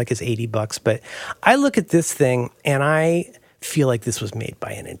the one I like is $80. But I look at this thing and I feel like this was made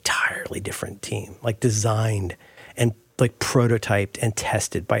by an entirely different team, like designed and like prototyped and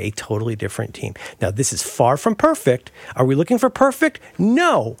tested by a totally different team. Now, this is far from perfect. Are we looking for perfect?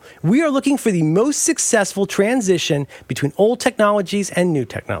 No. We are looking for the most successful transition between old technologies and new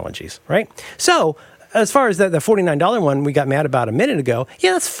technologies, right? So, as far as the $49 one we got mad about a minute ago,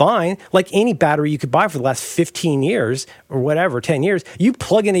 yeah, that's fine. Like any battery you could buy for the last 15 years or whatever, 10 years, you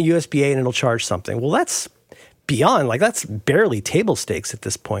plug in a USB-A and it'll charge something. Well, that's beyond, like that's barely table stakes at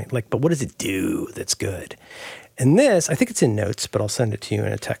this point. Like, but what does it do that's good? And this, I think it's in notes, but I'll send it to you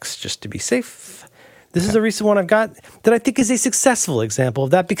in a text just to be safe. This is a recent one I've got that I think is a successful example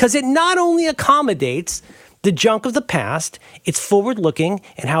of that because it not only accommodates the junk of the past, it's forward-looking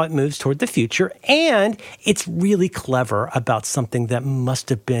and how it moves toward the future, and it's really clever about something that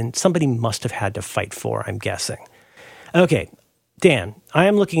somebody must have had to fight for, I'm guessing. Okay, Dan, I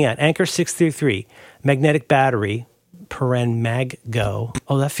am looking at Anker 633, magnetic battery, MagGo.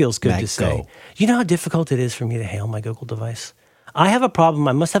 Oh, that feels good to say. You know how difficult it is for me to hail my Google device? I have a problem.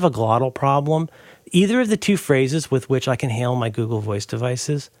 I must have a glottal problem. Either of the two phrases with which I can hail my Google Voice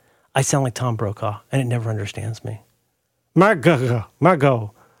devices, I sound like Tom Brokaw, and it never understands me.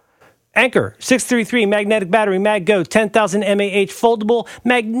 MagGo. Anker 633 magnetic battery MagGo 10,000 mAh foldable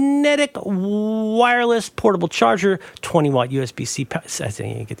magnetic wireless portable charger 20-watt USB-C. I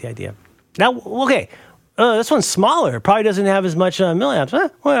think you get the idea. Now, okay, this one's smaller. Probably doesn't have as much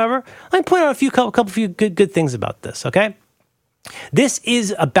milliamps. Whatever. Let me point out a couple few good things about this. Okay. This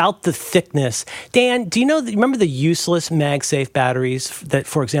is about the thickness. Dan, do you remember the useless MagSafe batteries that,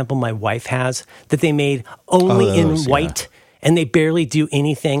 for example, my wife has that they made only in white? Yeah. And they barely do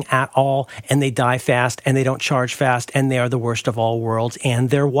anything at all, and they die fast, and they don't charge fast, and they are the worst of all worlds, and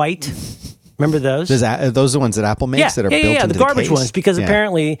they're white. Remember those? Those are the ones that Apple makes that are built into the garbage case? Ones, because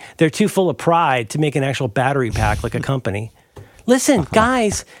apparently they're too full of pride to make an actual battery pack like a company. Listen,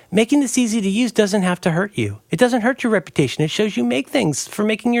 guys, making this easy to use doesn't have to hurt you. It doesn't hurt your reputation. It shows you make things for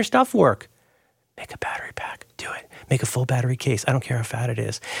making your stuff work. Make a battery pack. Do it. Make a full battery case. I don't care how fat it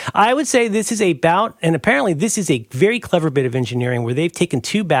is. I would say this is and apparently this is a very clever bit of engineering where they've taken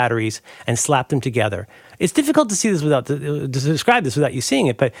two batteries and slapped them together. It's difficult to see this to describe this without you seeing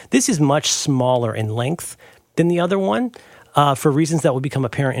it, but this is much smaller in length than the other one for reasons that will become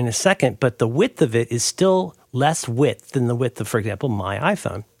apparent in a second, but the width of it is still less width than the width of, for example, my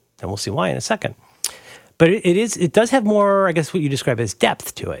iPhone, and we'll see why in a second. But it does have more, I guess what you describe as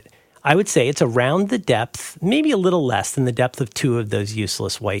depth to it. I would say it's around the depth, maybe a little less than the depth of two of those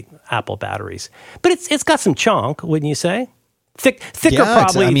useless white Apple batteries. But it's got some chunk, wouldn't you say? Thicker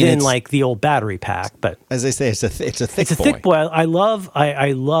probably than like the old battery pack. But as they say, it's a thick boy. I love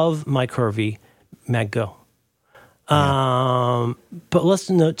my Curvy MagGo. But let's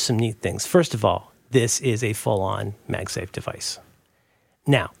note some neat things. First of all, this is a full-on MagSafe device.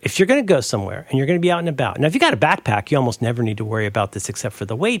 Now, if you're going to go somewhere and you're going to be out and about, now if you got a backpack, you almost never need to worry about this except for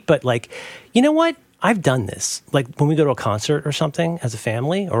the weight. But you know what? I've done this. Like when we go to a concert or something as a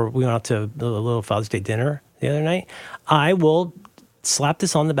family, or we went out to a little Father's Day dinner the other night, I will slap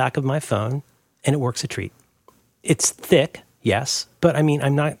this on the back of my phone and it works a treat. It's thick, yes, but I mean,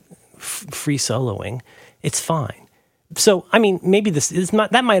 I'm not free soloing. It's fine. So, I mean, maybe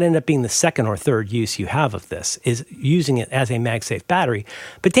that might end up being the second or third use you have of this, is using it as a MagSafe battery.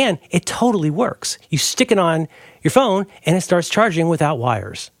 But Dan, it totally works. You stick it on your phone and it starts charging without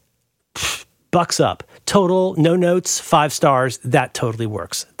wires. Bucks up. Total, no notes, 5 stars. That totally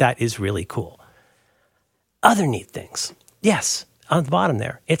works. That is really cool. Other neat things. Yes, on the bottom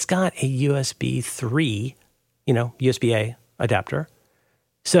there, it's got a USB 3, USB-A adapter.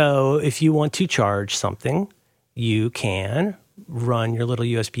 So if you want to charge something, you can run your little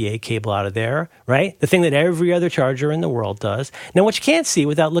USB-A cable out of there, right? The thing that every other charger in the world does. Now, what you can't see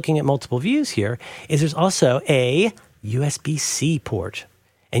without looking at multiple views here is there's also a USB-C port.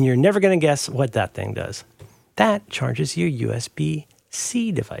 And you're never going to guess what that thing does. That charges your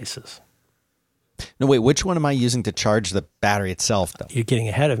USB-C devices. No, wait, which one am I using to charge the battery itself, though? You're getting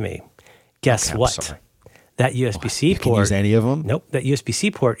ahead of me. Guess what? Sorry. That USB-C port. You can use any of them? Nope. That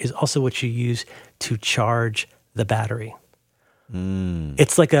USB-C port is also what you use to charge the battery.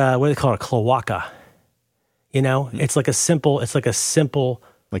 It's like what do they call it? A cloaca. It's like a simple.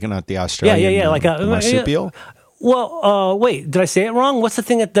 Like not the Australian. Like a marsupial. Well, wait, did I say it wrong? What's the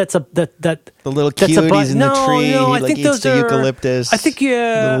thing that's the little cuties in the tree? No, I think eats the eucalyptus. I think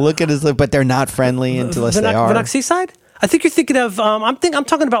look at his, but they're not friendly unless they are. Vinoxicide? I think you're thinking of. I'm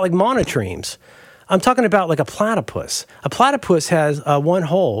talking about like monotremes. I'm talking about like a platypus. A platypus has one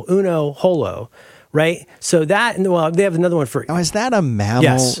hole, uno holo, right? So that, they have another one for. Now, is that a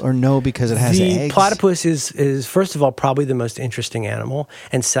mammal or no? Because it has eggs. The platypus is first of all probably the most interesting animal,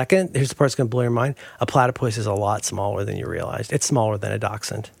 and second, here's the part that's going to blow your mind: a platypus is a lot smaller than you realized. It's smaller than a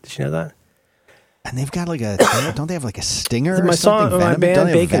dachshund. Did you know that? And they've got like don't they have like a stinger? My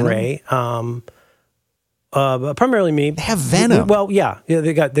band Bacon Ray. Primarily me. They have venom. Well, yeah.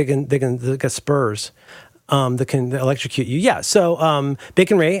 They got spurs that can electrocute you. Yeah. So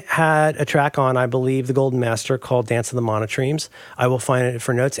Bacon Ray had a track on, I believe, the Golden Master called "Dance of the Monotremes." I will find it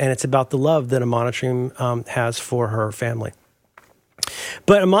for notes, and it's about the love that a monotreme has for her family.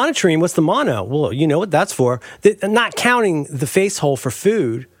 But a monotreme, what's the mono? Well, you know what that's for. Not counting the face hole for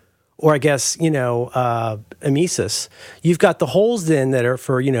food, or I guess emesis. You've got the holes then that are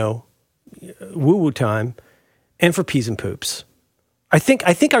for woo-woo time, and for peas and poops. I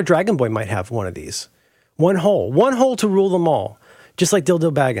think our Dragon Boy might have one of these. One hole to rule them all, just like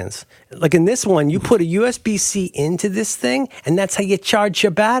Dildo Baggins. Like in this one, you put a USB-C into this thing, and that's how you charge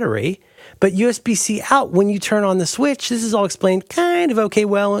your battery. But USB-C out when you turn on the switch. This is all explained kind of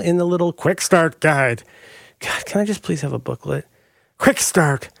well in the little quick start guide. God, can I just please have a booklet? Quick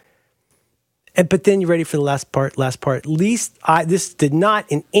start. But then you're ready for the last part. At least this did not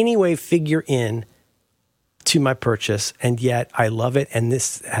in any way figure in to my purchase, and yet I love it. And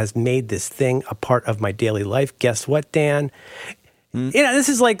this has made this thing a part of my daily life. Guess what, Dan? This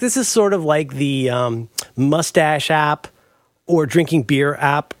is sort of like the mustache app or drinking beer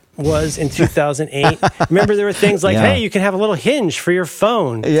app was in 2008. Remember, there were things like, hey, you can have a little hinge for your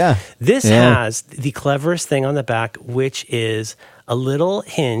phone. Yeah. This has the cleverest thing on the back, which is a little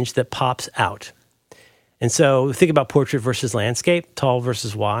hinge that pops out. And so think about portrait versus landscape, tall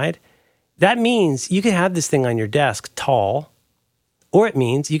versus wide. That means you could have this thing on your desk tall, or it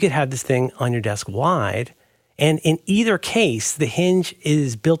means you could have this thing on your desk wide. And in either case, the hinge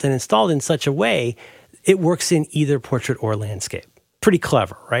is built and installed in such a way it works in either portrait or landscape. Pretty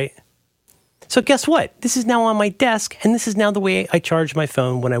clever, right? So guess what? This is now on my desk, and this is now the way I charge my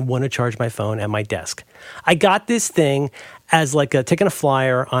phone when I want to charge my phone at my desk. I got this thing as like taking a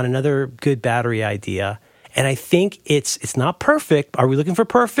flyer on another good battery idea, and I think it's not perfect. Are we looking for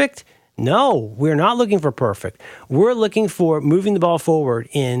perfect? No, we're not looking for perfect. We're looking for moving the ball forward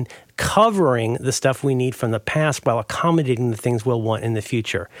in covering the stuff we need from the past while accommodating the things we'll want in the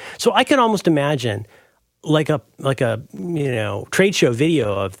future. So I can almost imagine like a trade show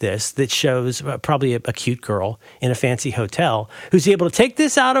video of this that shows probably a cute girl in a fancy hotel who's able to take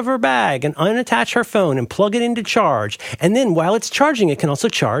this out of her bag and unattach her phone and plug it into charge. And then while it's charging, it can also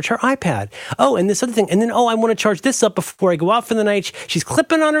charge her iPad. Oh, and this other thing. And then, I want to charge this up before I go out for the night. She's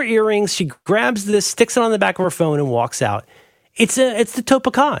clipping on her earrings. She grabs this, sticks it on the back of her phone and walks out. It's the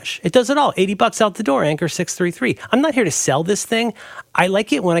Topocage. It does it all. $80 out the door, Anker 633. I'm not here to sell this thing. I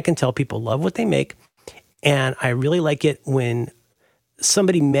like it when I can tell people love what they make. And I really like it when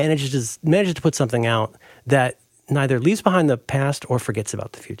somebody manages to put something out that neither leaves behind the past or forgets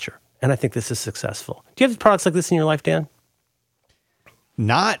about the future. And I think this is successful. Do you have products like this in your life, Dan?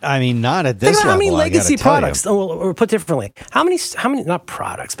 Not at this level. How many legacy products, or put differently, how many, not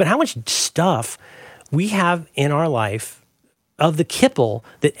products, but how much stuff we have in our life of the kipple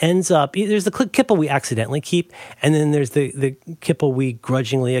that ends up, there's the kipple we accidentally keep, and then there's the kipple we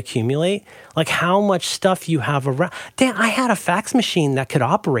grudgingly accumulate. Like how much stuff you have around. Dan, I had a fax machine that could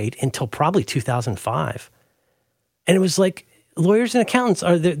operate until probably 2005. And it was like lawyers and accountants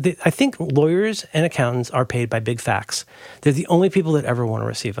I think lawyers and accountants are paid by big fax. They're the only people that ever want to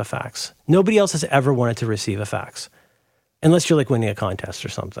receive a fax. Nobody else has ever wanted to receive a fax, unless you're like winning a contest or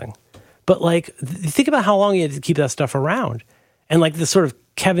something. But like, think about how long you had to keep that stuff around. And like the sort of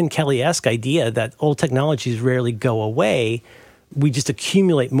Kevin Kelly-esque idea that old technologies rarely go away, we just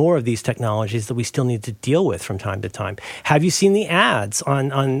accumulate more of these technologies that we still need to deal with from time to time. Have you seen the ads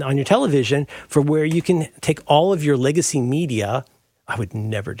on your television for where you can take all of your legacy media? I would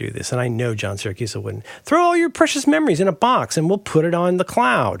never do this, and I know John Syracuse wouldn't. Throw all your precious memories in a box, and we'll put it on the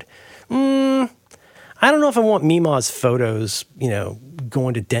cloud. I don't know if I want Mima's photos,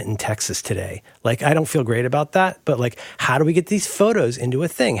 going to Denton, Texas today. Like, I don't feel great about that. But like, how do we get these photos into a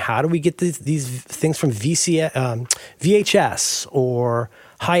thing? How do we get these things from VHS or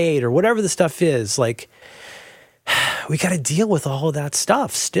Hi8 or whatever the stuff is? Like, we got to deal with all of that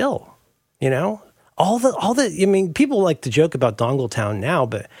stuff still, people like to joke about Dongle Town now,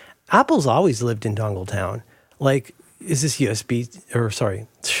 but Apple's always lived in Dongle Town. Like, is this USB,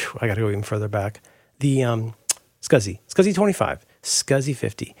 I got to go even further back. The SCSI 25, SCSI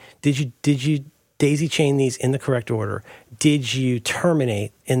 50. Did you daisy chain these in the correct order? Did you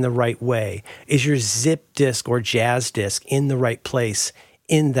terminate in the right way? Is your zip disk or jazz disk in the right place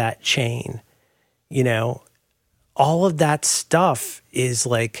in that chain? All of that stuff is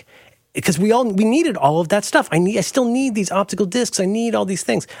like, because we needed all of that stuff. I still need these optical discs. I need all these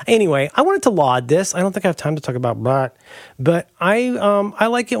things. Anyway, I wanted to laud this. I don't think I have time to talk about but I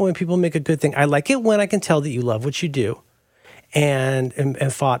like it when people make a good thing. I like it when I can tell that you love what you do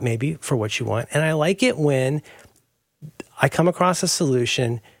and fought maybe for what you want. And I like it when I come across a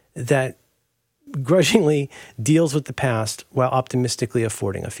solution that grudgingly deals with the past while optimistically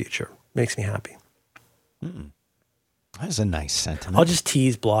affording a future. Makes me happy. That is a nice sentiment. I'll just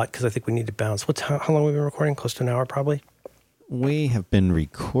tease Blot because I think we need to bounce. How long have we been recording? Close to an hour, probably? We have been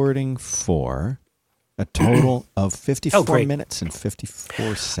recording for a total of 54 minutes and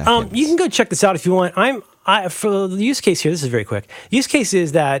 54 seconds. You can go check this out if you want. For the use case here, this is very quick. Use case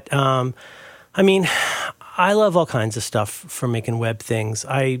is that, I love all kinds of stuff for making web things.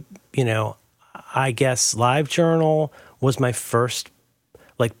 I guess LiveJournal was my first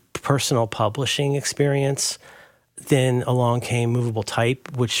personal publishing experience. Then along came Movable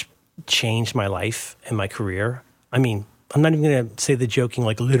Type, which changed my life and my career. I'm not even going to say the joking,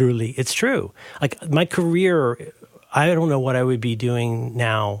 literally, it's true. My career, I don't know what I would be doing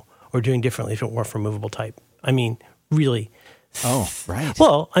now or doing differently if it weren't for Movable Type. Really. Oh, right.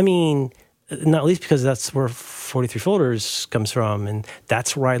 Well, not least because that's where 43 folders comes from. And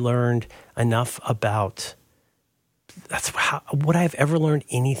that's where I learned enough about, would I have ever learned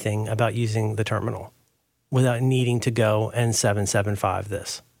anything about using the terminal without needing to go N775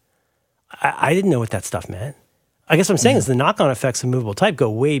 this? I didn't know what that stuff meant. I guess what I'm saying is the knock-on effects of movable type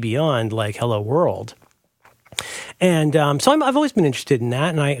go way beyond like Hello World. And so I've always been interested in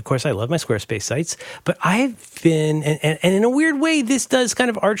that. And of course, I love my Squarespace sites. But I've been, and in a weird way, this does kind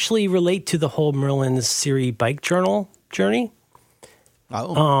of archly relate to the whole Merlin's Siri bike journal journey.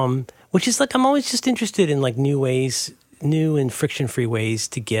 Oh. Which is like, I'm always just interested in like new and friction-free ways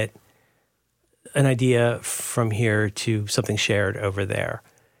to get an idea from here to something shared over there.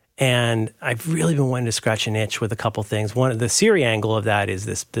 And I've really been wanting to scratch an itch with a couple things. One of the Siri angle of that is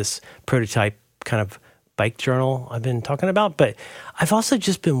this prototype kind of bike journal I've been talking about. But I've also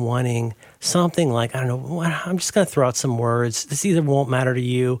just been wanting something like, I don't know, I'm just going to throw out some words. This either won't matter to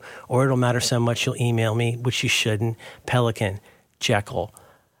you or it'll matter so much you'll email me, which you shouldn't. Pelican, Jekyll,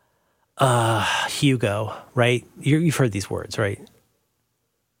 Hugo, right? You've heard these words, right?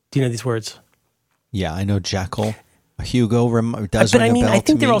 Do you know these words? Yeah, I know Jekyll. Hugo does but ring I mean, a bell I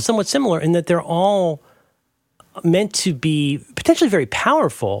think to they're me. all somewhat similar in that they're all meant to be potentially very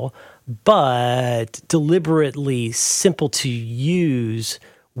powerful, but deliberately simple to use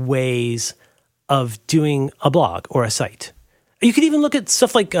ways of doing a blog or a site. You could even look at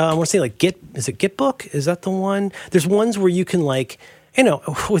stuff like, I want to say like is it Gitbook? Is that the one? There's ones where you can like,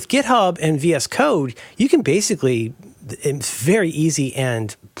 with GitHub and VS Code, you can basically, it's very easy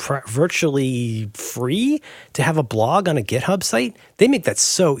and virtually free to have a blog on a GitHub site. They make that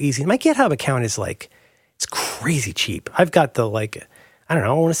so easy. My GitHub account is like, it's crazy cheap. I've got the like, I don't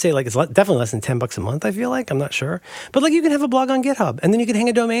know, I want to say like it's definitely less than $10 a month, I feel like. I'm not sure. But like you can have a blog on GitHub and then you can hang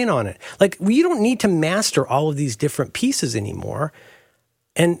a domain on it. Like you don't need to master all of these different pieces anymore.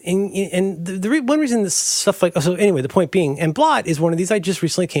 And one reason this stuff like, so anyway, the point being, and Blot is one of these I just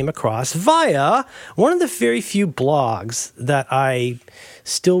recently came across via one of the very few blogs that I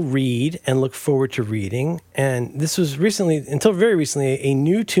still read and look forward to reading. And this was recently, until very recently, a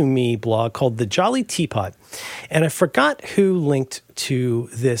new to me blog called The Jolly Teapot. And I forgot who linked to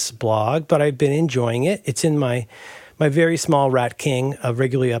this blog, but I've been enjoying it. It's in my very small Rat King of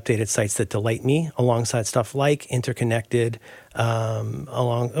regularly updated sites that delight me, alongside stuff like Interconnected,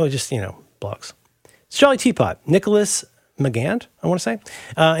 blogs. It's Jolly Teapot, Nicholas Magand, I want to say.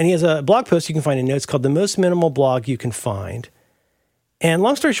 And he has a blog post you can find in notes called The Most Minimal Blog You Can Find. And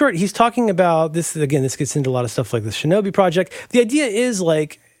long story short, he's talking about this. Again, this gets into a lot of stuff like the Shinobi project. The idea is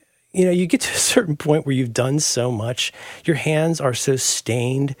like, you get to a certain point where you've done so much, your hands are so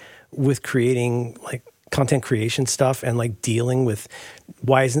stained with creating like content creation stuff and like dealing with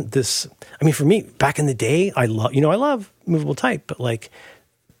why isn't this, I mean, for me back in the day, I love movable type, but like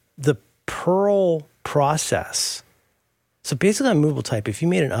the Perl process. So basically on movable type, if you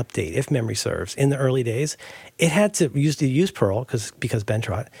made an update, if memory serves, in the early days, it had to use Perl because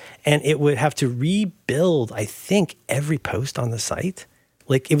Bentrot, and it would have to rebuild, I think, every post on the site.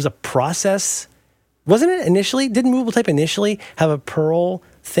 Like it was a process, wasn't it initially? Didn't movable type initially have a Perl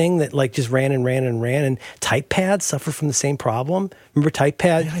thing that like just ran and TypePad suffered from the same problem? Remember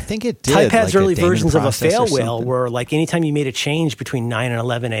TypePad? I think it did. TypePad's like early versions of a fail whale whale were like anytime you made a change between 9 and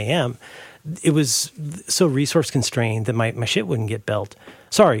 11 a.m., it was so resource constrained that my shit wouldn't get built.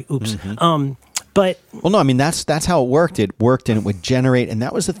 Sorry, oops. Mm-hmm. But well, no, I mean that's how it worked. It worked and it would generate, and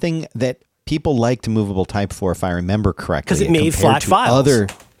that was the thing that people liked movable type for, if I remember correctly, because it made flat files.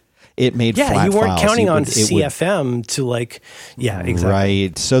 It made flat files. You weren't counting on CFM to like, yeah, exactly.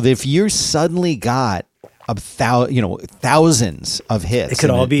 Right. So that if you suddenly got thousands of hits, it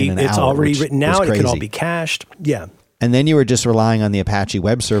could all be. It's hour, already written out. It could all crazy. be cached. Yeah. And then you were just relying on the Apache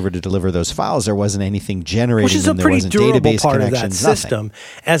web server to deliver those files. There wasn't anything generated. Which is a pretty durable part of that system,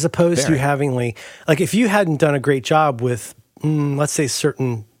 nothing. as opposed to having like if you hadn't done a great job with, let's say,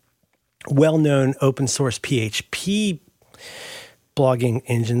 certain well-known open source PHP blogging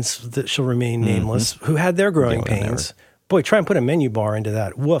engines that shall remain nameless, who had their growing pains. Boy, try and put a menu bar into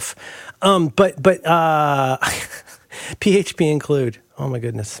that. Woof. But PHP include. Oh my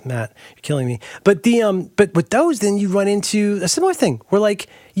goodness, Matt, you're killing me. But but with those, then you run into a similar thing where like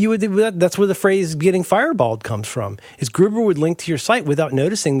that's where the phrase "getting fireballed" comes from. Is Gruber would link to your site without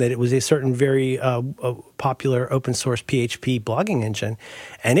noticing that it was a certain very popular open source PHP blogging engine,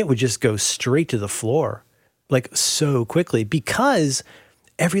 and it would just go straight to the floor, like so quickly because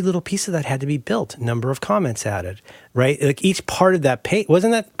every little piece of that had to be built, number of comments added, right? Like each part of that page,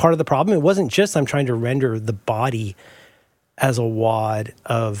 wasn't that part of the problem? It wasn't just I'm trying to render the body as a wad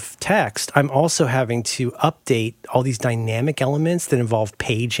of text. I'm also having to update all these dynamic elements that involve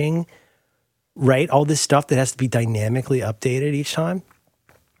paging, right? All this stuff that has to be dynamically updated each time.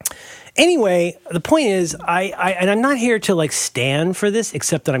 Anyway, the point is, and I'm not here to like stand for this,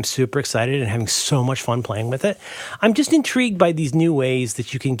 except that I'm super excited and having so much fun playing with it. I'm just intrigued by these new ways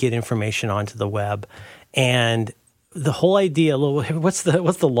that you can get information onto the web, and the whole idea. What's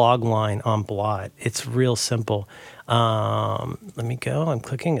the log line on Blot? It's real simple. Let me go. I'm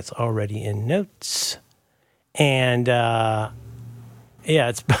clicking. It's already in Notes, and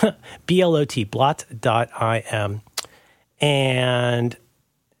it's BLOT blot.im, and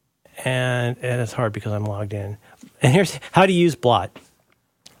it's hard because I'm logged in. And here's how to use Blot.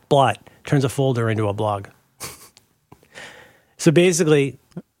 Blot turns a folder into a blog. So basically,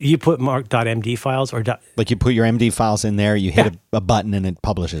 you put mark.md files or like you put your MD files in there, you hit a button and it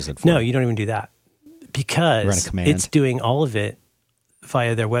publishes it for you. No, you don't even do that because it's doing all of it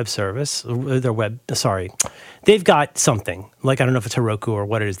via their web service, they've got something, like I don't know if it's Heroku or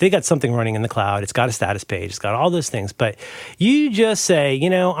what it is. They got something running in the cloud. It's got a status page. It's got all those things. But you just say,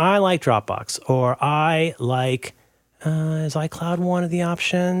 I like Dropbox, or I like, is iCloud one of the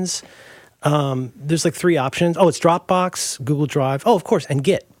options? There's like 3 options. Oh, it's Dropbox, Google Drive. Oh, of course, and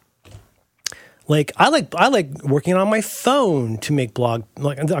Git. Like I like working on my phone to make blog.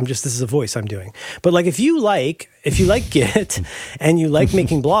 Like this is a voice I'm doing. But like if you like Git and you like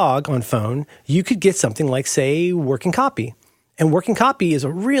making blog on phone, you could get something like, say, Working Copy. And Working Copy is a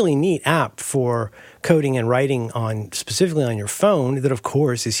really neat app for coding and writing specifically on your phone that of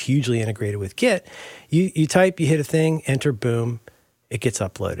course is hugely integrated with Git. You type, you hit a thing, enter, boom, it gets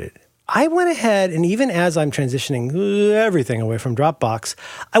uploaded. I went ahead, and even as I'm transitioning everything away from Dropbox,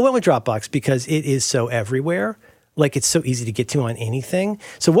 I went with Dropbox because it is so everywhere. Like, it's so easy to get to on anything.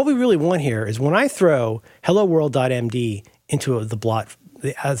 So what we really want here is when I throw helloworld.md into the Blot,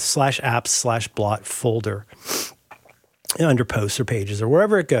 the /apps/Blot folder under posts or pages or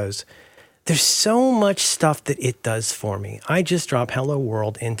wherever it goes, there's so much stuff that it does for me. I just drop Hello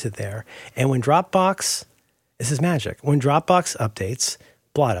World into there. And when Dropbox, this is magic. When Dropbox updates,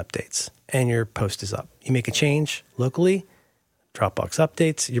 Blot updates, and your post is up. You make a change locally, Dropbox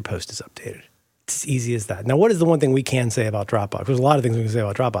updates, your post is updated. It's as easy as that. Now, what is the one thing we can say about Dropbox? There's a lot of things we can say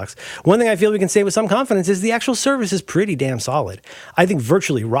about Dropbox. One thing I feel we can say with some confidence is the actual service is pretty damn solid. I think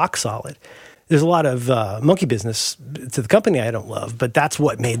virtually rock solid. There's a lot of monkey business to the company I don't love, but that's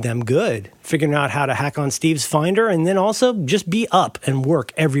what made them good. Figuring out how to hack on Steve's Finder and then also just be up and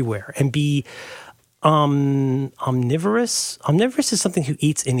work everywhere and be omnivorous. Omnivorous is something who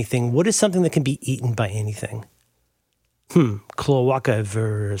eats anything. What is something that can be eaten by anything?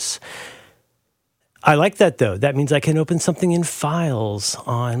 Cloacaverse. I like that though. That means I can open something in files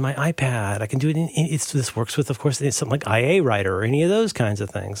on my iPad. I can do it this works with, of course, something like IA Writer or any of those kinds of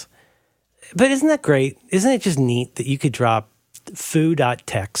things. But isn't that great? Isn't it just neat that you could drop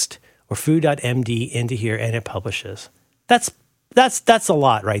foo.txt or foo.md into here and it publishes? That's a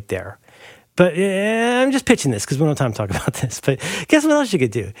lot right there. But I'm just pitching this because we don't have time to talk about this. But guess what else you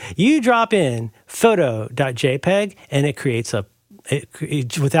could do? You drop in photo.jpg and it creates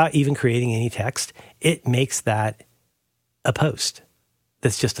without even creating any text, it makes that a post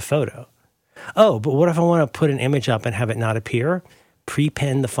that's just a photo. Oh, but what if I want to put an image up and have it not appear?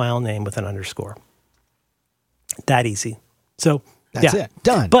 Prepend the file name with an underscore. That easy. So that's it.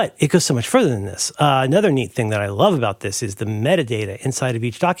 Done. But it goes so much further than this. Another neat thing that I love about this is the metadata inside of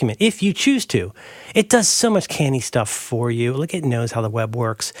each document. If you choose to, it does so much canny stuff for you. Like, it knows how the web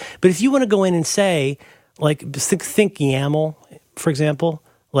works. But if you want to go in and say, like, think YAML, for example,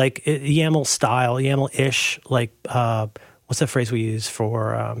 like YAML style, YAML-ish, like, what's that phrase we use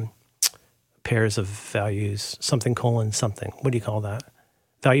for pairs of values? Something : something. What do you call that?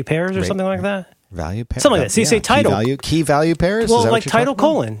 Value pairs or something like that? Value pairs. Something like that. So you say title. Key value pairs? Well, like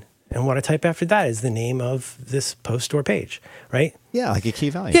title : and what I type after that is the name of this post or page, right? Yeah, like a key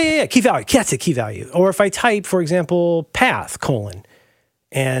value. Yeah. Key value. That's a key value. Or if I type, for example, path :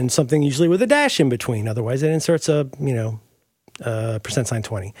 and something usually with a dash in between. Otherwise, it inserts a,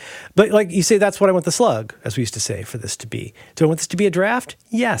 %20. But like you say, that's what I want the slug, as we used to say, for this to be. Do I want this to be a draft?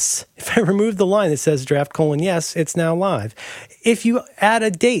 Yes. If I remove the line that says draft : yes, it's now live. If you add a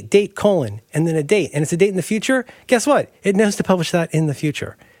date : and then a date, and it's a date in the future, guess what? It knows to publish that in the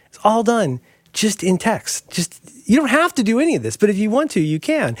future. It's all done just in text. You don't have to do any of this, but if you want to, you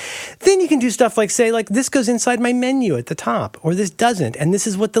can. Then you can do stuff like, say, like this goes inside my menu at the top, or this doesn't, and this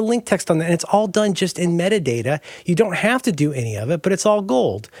is what the link text on that, and it's all done just in metadata. You don't have to do any of it, but it's all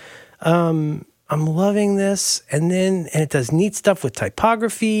gold. I'm loving this, and it does neat stuff with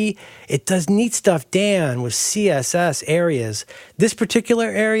typography. It does neat stuff, Dan, with CSS areas. This particular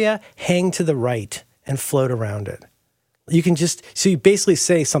area, hang to the right and float around it. You can so you basically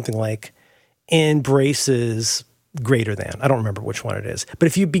say something like, in braces greater than. I don't remember which one it is. But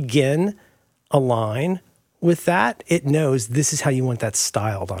if you begin a line with that, it knows this is how you want that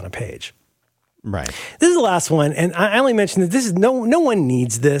styled on a page. Right. This is the last one, and I only mentioned that this is no one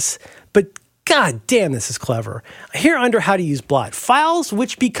needs this, but God damn, this is clever. Here under how to use Blot, files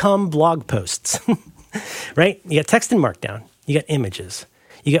which become blog posts, right? You got text and markdown. You got images.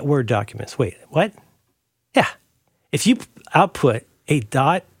 You got Word documents. Wait, what? Yeah. If you output a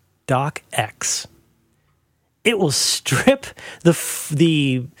 .docx, it will strip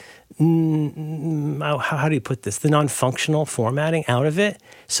the how do you put this? The non-functional formatting out of it,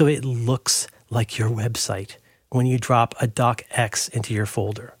 so it looks like your website when you drop a docx into your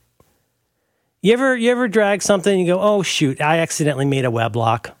folder. You ever drag something and you go, oh shoot, I accidentally made a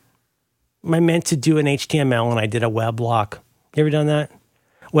weblog. I meant to do an HTML and I did a weblog. You ever done that?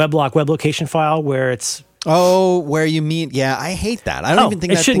 Weblog, web location file where it's... Oh, where you mean? Yeah, I hate that. I don't even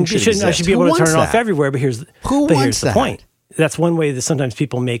think that thing should exist. I should be able to turn it off everywhere, but here's the point. That's one way that sometimes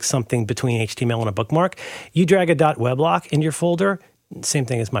people make something between HTML and a bookmark. You drag a .weblog in your folder, same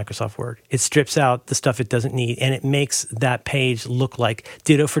thing as Microsoft Word. It strips out the stuff it doesn't need, and it makes that page look like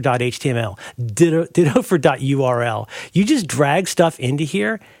ditto for .html, ditto for .url. You just drag stuff into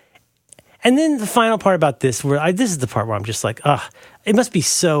here. And then the final part about this, this is the part where I'm just like, it must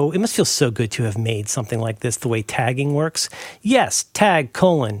feel so good to have made something like this the way tagging works. Yes, tag :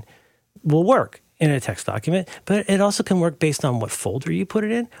 will work in a text document, but it also can work based on what folder you put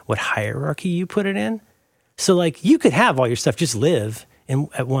it in, what hierarchy you put it in. So like you could have all your stuff just live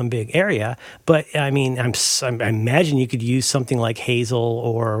at one big area, but I mean, I imagine you could use something like Hazel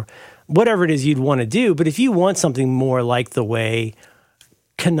or whatever it is you'd want to do. But if you want something more like the way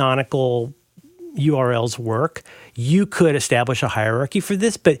canonical URLs work, you could establish a hierarchy for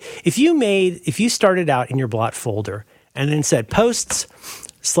this. But if you started out in your Blot folder and then said posts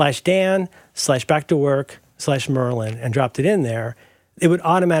 /Dan /back to work /Merlin and dropped it in there, it would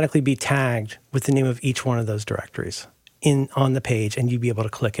automatically be tagged with the name of each one of those directories on the page, and you'd be able to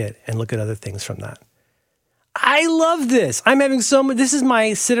click it and look at other things from that. I love this. I'm having so much. This is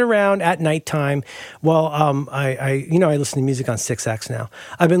my sit around at nighttime while I listen to music on 6X now.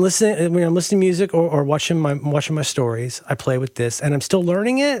 I've been listening when I'm listening to music or watching my stories. I play with this, and I'm still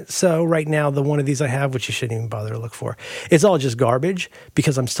learning it. So right now, the one of these I have, which you shouldn't even bother to look for, it's all just garbage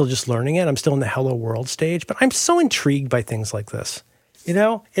because I'm still just learning it. I'm still in the hello world stage, but I'm so intrigued by things like this. You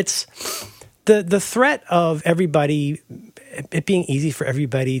know, it's the threat of everybody. It being easy for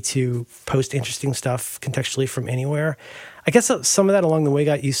everybody to post interesting stuff contextually from anywhere. I guess some of that along the way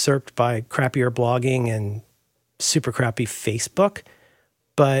got usurped by crappier blogging and super crappy Facebook.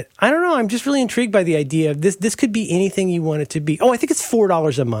 But I don't know. I'm just really intrigued by the idea of this. This could be anything you want it to be. Oh, I think it's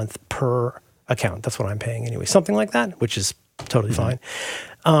 $4 a month per account. That's what I'm paying anyway. Something like that, which is totally fine.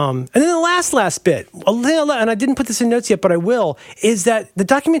 And then the last bit, and I didn't put this in notes yet, but I will, is that the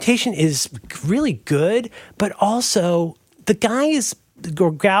documentation is really good, but also the guy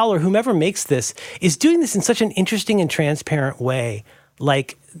or gal or whomever makes this is doing this in such an interesting and transparent way.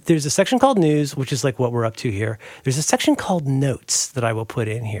 Like there's a section called news, which is like what we're up to here. There's a section called notes that I will put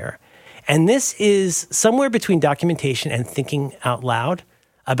in here. And this is somewhere between documentation and thinking out loud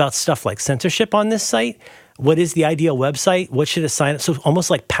about stuff like censorship on this site. What is the ideal website? What should a sign up? So almost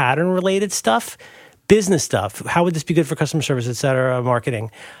like pattern related stuff, business stuff. How would this be good for customer service, et cetera,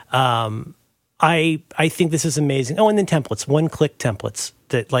 marketing? I think this is amazing. Oh, and then templates, one-click templates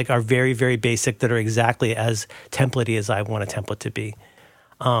that like are very, very basic, that are exactly as templatey as I want a template to be.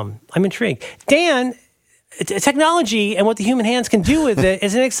 I'm intrigued. Dan, technology and what the human hands can do with it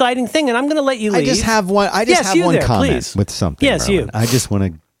is an exciting thing, and I'm going to let you leave. I just have one comment please. With something. Yes, Merlin. you. I just want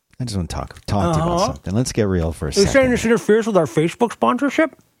to talk to you about something. Let's get real for a second. Are you saying this interferes with our Facebook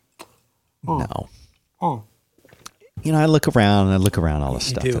sponsorship? No. Oh. You know, I look around all the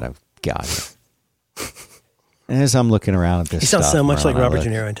stuff that I've got here. And as I'm looking around at this stuff... You sound so much like Robert De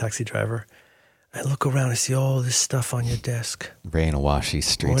Niro in Taxi Driver. I look around and see all this stuff on your desk. Rain will wash these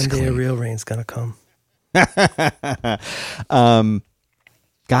streets clean. One day a real rain's going to come. Guy,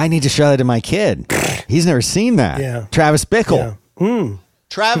 I need to show that to my kid. He's never seen that. Yeah. Travis Bickle. Yeah.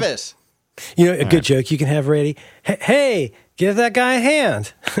 Travis. You know, a good joke you can have ready. Hey, give that guy a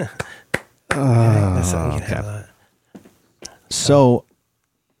hand. That's how you can have that. So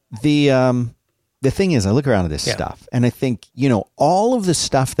the thing is, I look around at this stuff and I think, you know, all of the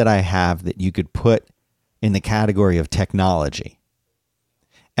stuff that I have that you could put in the category of technology,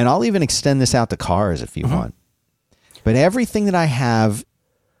 and I'll even extend this out to cars if you want, but everything that I have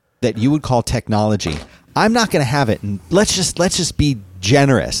that you would call technology, I'm not going to have it. And let's just be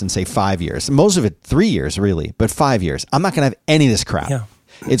generous and say 5 years. Most of it 3 years, really, but 5 years. I'm not going to have any of this crap. Yeah.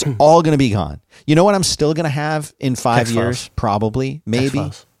 It's all going to be gone. You know what I'm still going to have in 5 Text years? files. Probably, maybe.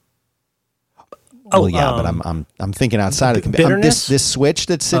 X-Files. Well, yeah, but I'm thinking outside of the computer. This switch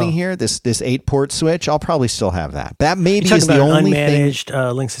that's sitting here, this 8-port switch, I'll probably still have that. That maybe is the only unmanaged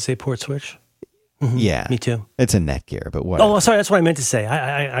Linksys 8-port switch. Mm-hmm. Yeah, me too. It's a Netgear, but whatever. Oh, sorry, that's what I meant to say.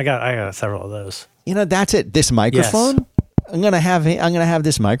 I got several of those. You know, that's it. This microphone. Yes. I'm gonna have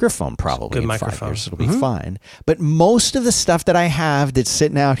this microphone probably good in microphone. 5 years. It'll be fine. But most of the stuff that I have that's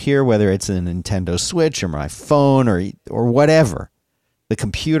sitting out here, whether it's a Nintendo Switch or my phone or whatever, the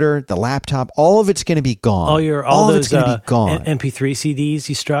computer, the laptop, all of it's going to be gone. All of those it's going to be gone. MP3 CDs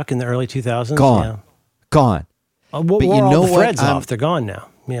you struck in the early 2000s? Gone. Yeah. Gone. But you know the threads off. They're gone now.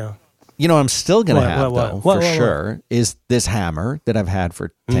 Yeah. You know what I'm still going to have, though, sure, is this hammer that I've had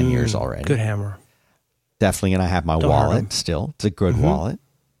for 10 years already. Good hammer. Definitely going to have my wallet still. It's a good wallet.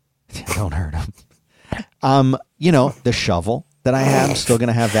 Don't hurt them. You know, the shovel that I have, I'm still going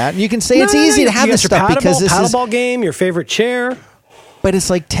to have that. And you can say it's easy to have this stuff because this is paddleball game, your favorite chair. But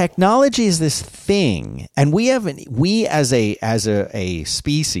it's like technology is this thing, and we as a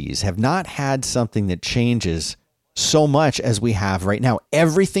species have not had something that changes so much as we have right now.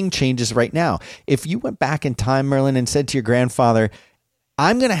 Everything changes right now. If you went back in time, Merlin, and said to your grandfather,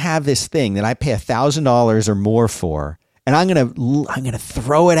 I'm going to have this thing that I pay $1,000 or more for, and I'm going to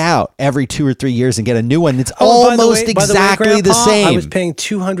throw it out every 2 or 3 years and get a new one that's almost exactly the same. I was paying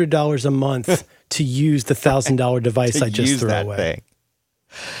 $200 a month to use the $1,000 device I just threw away. Thing.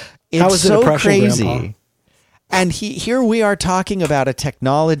 It's so crazy. Grandpa? And here we are talking about a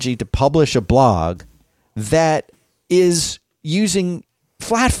technology to publish a blog that is using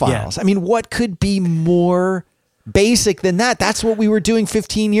flat files. Yeah. I mean, what could be more basic than that? That's what we were doing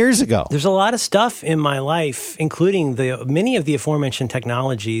 15 years ago. There's a lot of stuff in my life, including many of the aforementioned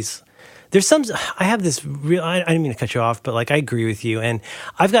technologies. I have this real, I didn't mean to cut you off, but like I agree with you. And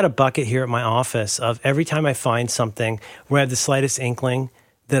I've got a bucket here at my office of every time I find something where I have the slightest inkling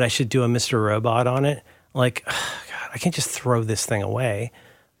that I should do a Mr. Robot on it. Like, God, I can't just throw this thing away,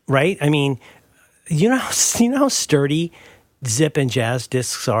 right? I mean, you know how sturdy Zip and Jazz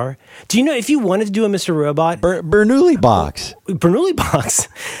discs are? Do you know if you wanted to do a Mr. Robot? Bernoulli box. Bernoulli box.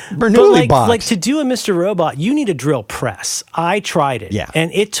 Bernoulli box. Like to do a Mr. Robot, you need a drill press. I tried it. Yeah.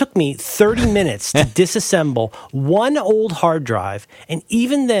 And it took me 30 minutes to disassemble one old hard drive. And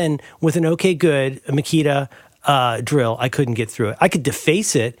even then, with an OK Good Makita drill, I couldn't get through it. I could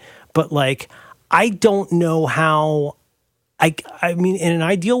deface it, but like, I don't know how. I mean, in an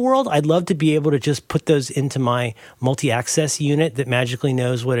ideal world, I'd love to be able to just put those into my multi-access unit that magically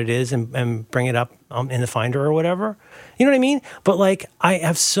knows what it is and bring it up in the Finder or whatever. You know what I mean? But like, I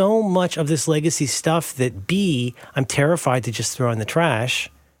have so much of this legacy stuff that I'm terrified to just throw in the trash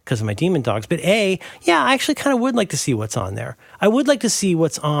because of my demon dogs. But I actually kind of would like to see what's on there. I would like to see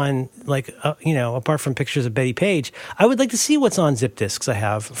what's on, like, apart from pictures of Betty Page, I would like to see what's on zip disks I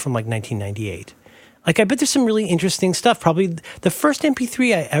have from like 1998. Like, I bet there's some really interesting stuff. Probably the first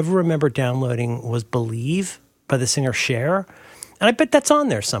MP3 I ever remember downloading was Believe by the singer Cher. And I bet that's on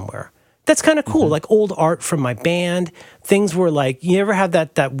there somewhere. That's kind of cool. Mm-hmm. Like old art from my band. Things were like, you ever have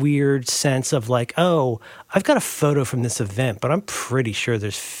that weird sense of like, oh, I've got a photo from this event, but I'm pretty sure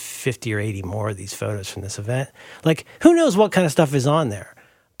there's 50 or 80 more of these photos from this event. Like, who knows what kind of stuff is on there?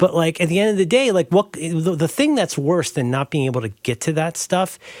 But like at the end of the day, like the thing that's worse than not being able to get to that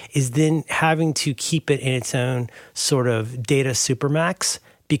stuff is then having to keep it in its own sort of data supermax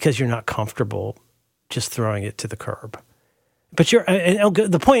because you're not comfortable just throwing it to the curb. But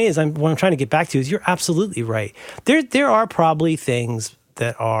the point is, what I'm trying to get back to is you're absolutely right. There are probably things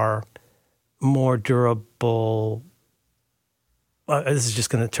that are more durable. This is just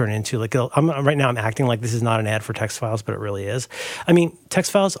going to turn into like, right now I'm acting like this is not an ad for text files, but it really is. I mean,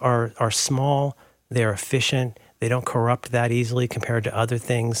 text files are small, they're efficient, they don't corrupt that easily compared to other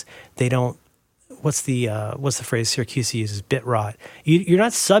things. They don't, what's the phrase Syracuse uses, bit rot. You're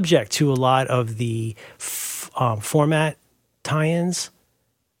not subject to a lot of the format tie-ins,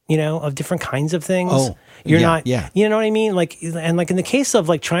 of different kinds of things. Oh, you're not, you know what I mean? Like, and like in the case of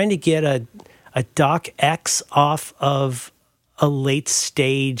like trying to get a Doc X off of a late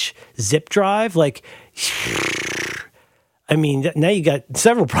stage zip drive, like, I mean, now you got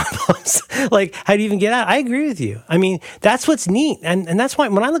several problems. Like, how do you even get out? I agree with you. I mean, that's what's neat. And that's why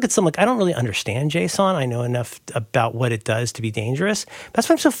when I look at something, like, I don't really understand JSON. I know enough about what it does to be dangerous. That's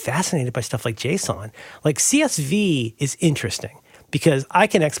why I'm so fascinated by stuff like JSON. Like, CSV is interesting because I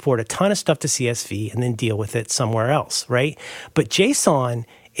can export a ton of stuff to CSV and then deal with it somewhere else, right? But JSON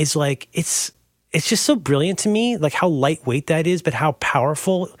is like, it's just so brilliant to me, like how lightweight that is, but how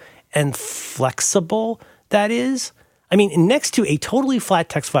powerful and flexible that is. I mean, next to a totally flat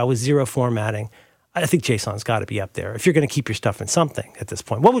text file with zero formatting, I think JSON's got to be up there if you're going to keep your stuff in something at this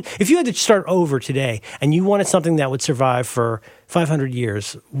point. If you had to start over today and you wanted something that would survive for 500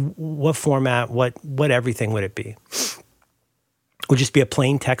 years, what format, what everything would it be? Would it just be a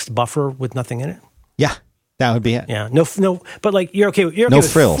plain text buffer with nothing in it? Yeah, that would be it. Yeah, no, but like you're okay no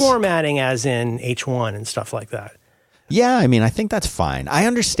with frills. Formatting as in H1 and stuff like that. Yeah, I mean, I think that's fine. I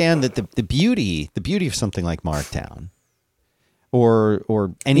understand that the beauty of something like Markdown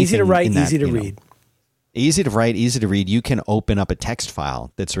or anything easy to write, in that, easy to read. Easy to write, easy to read. You can open up a text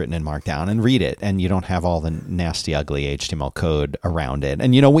file that's written in Markdown and read it, and you don't have all the nasty, ugly HTML code around it.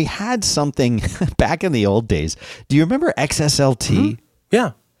 And, we had something back in the old days. Do you remember XSLT? Mm-hmm.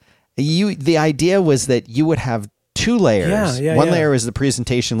 Yeah. The idea was that you would have two layers. One layer was the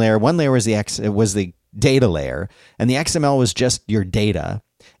presentation layer. One layer was the data layer, and the XML was just your data.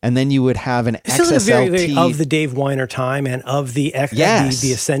 And then you would have an XSLT. This is very, very of the Dave Weiner time and of the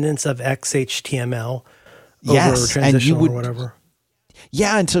the ascendance of XHTML over transitional or whatever.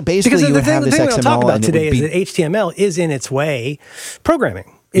 Yeah, and so basically you would have this XML. The thing we'll talk about today is that HTML is in its way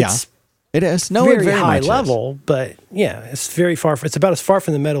programming. It's it is. No, very, very high much level, but yeah, it's very far. It's about as far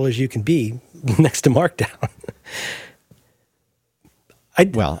from the metal as you can be next to Markdown.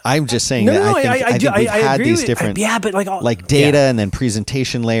 I'm just saying that I think we've had these different, but like data and then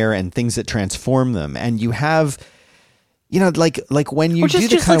presentation layer and things that transform them, and you have, like when you do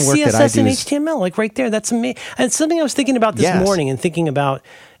the kind of work that I do, CSS and HTML, like right there, that's amazing. And it's something I was thinking about this morning, and thinking about,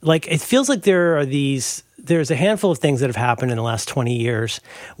 like, it feels like there's a handful of things that have happened in the last 20 years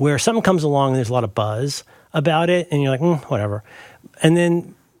where something comes along and there's a lot of buzz about it, and you're like, whatever,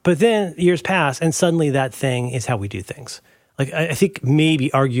 but then years pass, and suddenly that thing is how we do things. Like, I think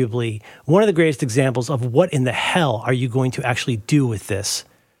maybe arguably one of the greatest examples of what in the hell are you going to actually do with this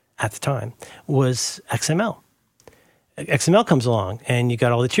at the time was XML. XML comes along and you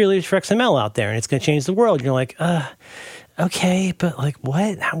got all the cheerleaders for XML out there and it's going to change the world. And you're like, okay, but like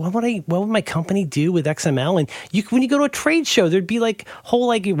what would my company do with XML? And when you go to a trade show, there'd be like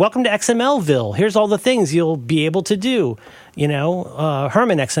welcome to XMLville. Here's all the things you'll be able to do.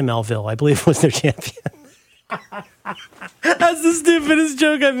 Herman XMLville, I believe, was their champion. That's the stupidest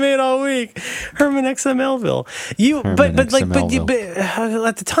joke I've made all week. Herman XMLville. But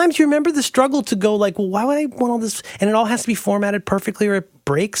at the time, do you remember the struggle to go like, well, why would I want all this? And it all has to be formatted perfectly, or it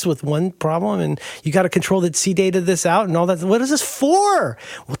breaks with one problem, and you got to control the CData this out and all that. What is this for?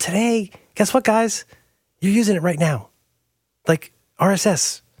 Well, today, guess what, guys? You're using it right now, like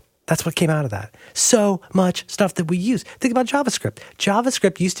RSS. That's what came out of that. So much stuff that we use. Think about JavaScript.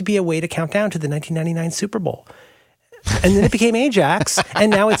 JavaScript used to be a way to count down to the 1999 Super Bowl. And then it became Ajax, and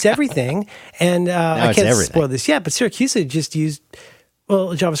now it's everything. And I can't spoil this yet, but Syracuse just used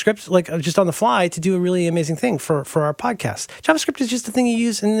JavaScript like just on the fly to do a really amazing thing for our podcast. JavaScript is just the thing you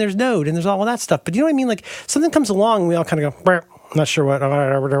use, and there's Node, and there's all of that stuff. But you know what I mean? Like something comes along, and we all kind of go, I'm not sure what.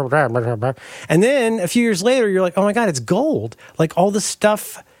 And then a few years later, you're like, oh my God, it's gold. Like all the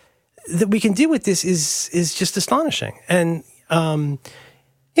stuff that we can do with this is just astonishing. And,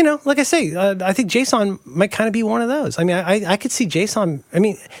 like I say, I think JSON might kind of be one of those. I mean, I could see JSON. I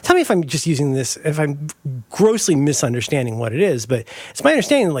mean, tell me if I'm just using this, if I'm grossly misunderstanding what it is, but it's my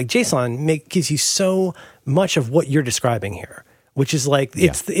understanding that like JSON gives you so much of what you're describing here, which is like,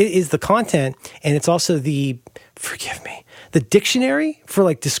 it is the content, and it's also the dictionary for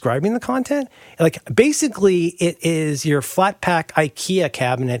like describing the content. Like basically it is your flat pack IKEA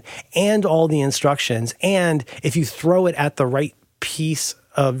cabinet and all the instructions. And if you throw it at the right piece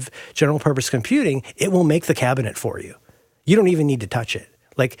of general purpose computing, it will make the cabinet for you. You don't even need to touch it.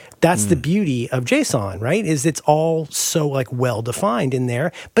 Like that's the beauty of JSON, right? Is it's all so like well defined in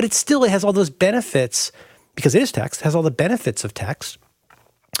there, but it has all those benefits because it is text, has all the benefits of text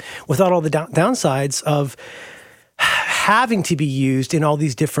without all the downsides of having to be used in all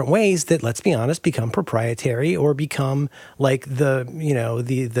these different ways that, let's be honest, become proprietary or become like the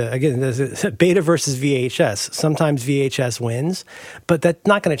beta versus VHS. Sometimes VHS wins, but that's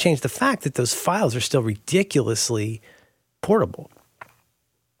not going to change the fact that those files are still ridiculously portable.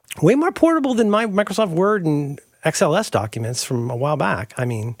 Way more portable than my Microsoft Word and XLS documents from a while back. I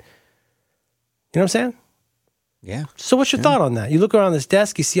mean, you know what I'm saying? Yeah. So what's your thought on that? You look around this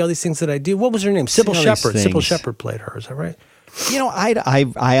desk, you see all these things that I do. What was her name? Sybil Shepherd. Sybil Shepherd played her. Is that right?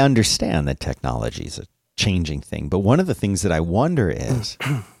 I understand that technology is a changing thing, but one of the things that I wonder is,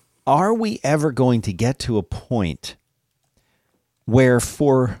 are we ever going to get to a point where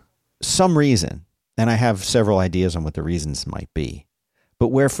for some reason, and I have several ideas on what the reasons might be, but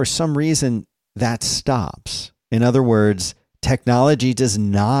where for some reason that stops? In other words, technology does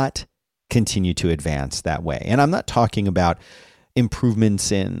not continue to advance that way. And I'm not talking about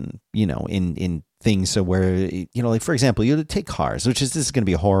improvements in, in things. So where, like, for example, you take cars, this is going to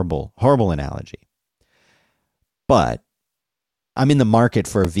be a horrible analogy. But I'm in the market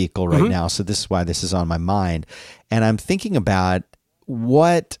for a vehicle right now. So this is why this is on my mind. And I'm thinking about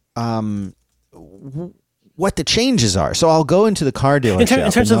what the changes are. So I'll go into the car dealership.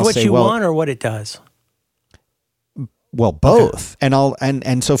 In terms of what you want or what it does? Well, both. Okay.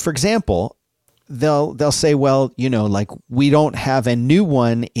 And so, for example, they'll say, well, like, we don't have a new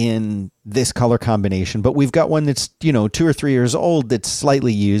one in this color combination, but we've got one that's, 2 or 3 years old that's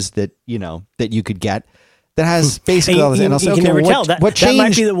slightly used that you could get that has basically all this. And I'll say, okay, what changed? That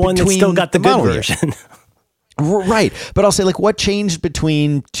might be the one that's still got the good version. Right. But I'll say, like, what changed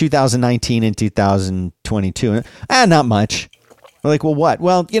between 2019 and 2022? Not much. We're like, well, what?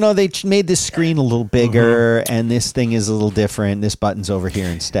 Well, they made this screen a little bigger, and this thing is a little different. This button's over here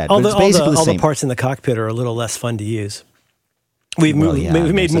instead. All the parts in the cockpit are a little less fun to use. We've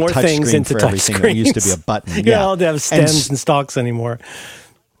made more things into touch screens. There used to be a button. You don't have stems and stalks anymore.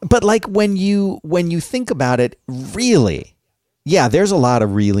 But like when you think about it, really, yeah, there's a lot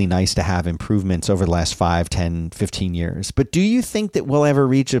of really nice to have improvements over the last 5, 10, 15 years. But do you think that we'll ever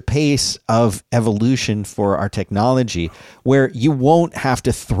reach a pace of evolution for our technology where you won't have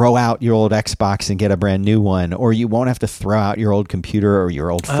to throw out your old Xbox and get a brand new one, or you won't have to throw out your old computer or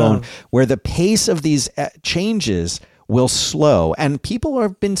your old phone, where the pace of these changes will slow? And people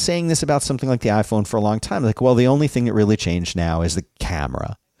have been saying this about something like the iPhone for a long time. Like, well, the only thing that really changed now is the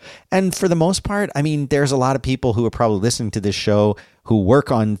camera. And for the most part, I mean, there's a lot of people who are probably listening to this show who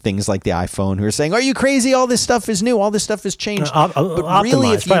work on things like the iPhone who are saying, are you crazy? All this stuff is new. All this stuff has changed. But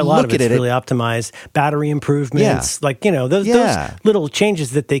really, if you look at it, really optimized. Battery improvements, those little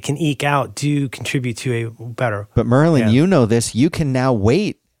changes that they can eke out do contribute to a better. But Merlin, you know this. You can now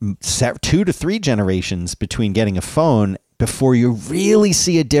wait 2 to 3 generations between getting a phone before you really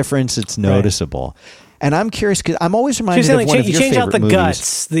see a difference. It's noticeable. Right. And I'm curious because I'm always reminded of one of your favorite movies. You change out the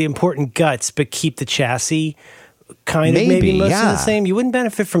guts, the important guts, but keep the chassis maybe most of the same. You wouldn't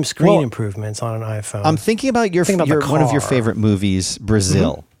benefit from screen improvements on an iPhone. I'm thinking about one of your favorite movies,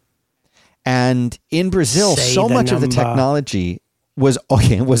 Brazil. And in Brazil, so much of the technology was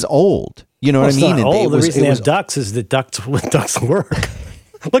old. You know what I mean? It's not old. The reason they have ducts is that ducts work.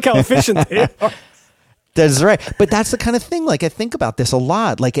 Look how efficient they are. That's right. But that's the kind of thing, like, I think about this a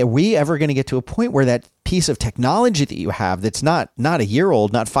lot. Like, are we ever going to get to a point where that piece of technology that you have that's not a year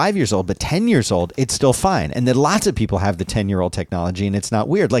old, not 5 years old, but 10 years old, it's still fine? And then lots of people have the 10-year-old technology and it's not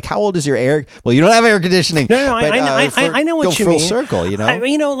weird. Like, how old is your air? Well, you don't have air conditioning. No, but, I know what you mean. Go full circle,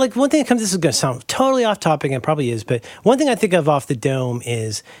 like, one thing that comes, this is going to sound totally off topic, and it probably is, but one thing I think of off the dome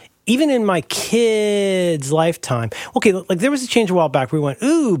is, even in my kids' lifetime, okay, like there was a change a while back where we went,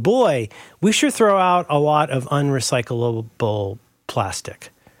 ooh, boy, we sure throw out a lot of unrecyclable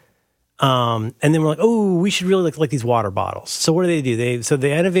plastic. And then we're like, oh, we should really like these water bottles. So what do? So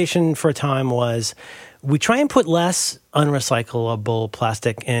the innovation for a time was we try and put less unrecyclable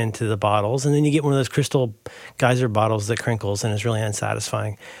plastic into the bottles, and then you get one of those crystal geyser bottles that crinkles and is really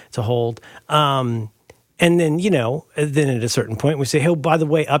unsatisfying to hold. And then, then at a certain point we say, hey, by the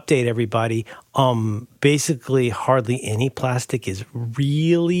way, update everybody. Basically, hardly any plastic is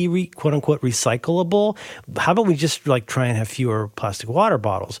really, quote unquote, recyclable. How about we just try and have fewer plastic water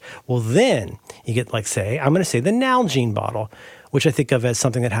bottles? Well, then you get I'm going to say the Nalgene bottle, which I think of as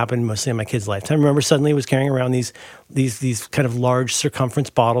something that happened mostly in my kid's lifetime. I remember suddenly was carrying around these kind of large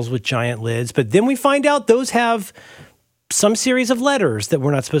circumference bottles with giant lids. But then we find out those have some series of letters that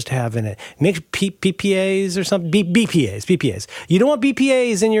we're not supposed to have in it. Make PPAs or something. BPAs. You don't want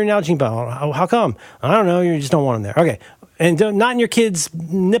BPAs in your Nalgene bottle. How come? I don't know. You just don't want them there. Okay. And not in your kids'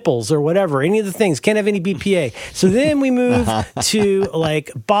 nipples or whatever. Any of the things. Can't have any BPA. So then we move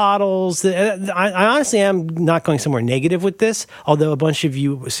to bottles. I honestly am not going somewhere negative with this, although a bunch of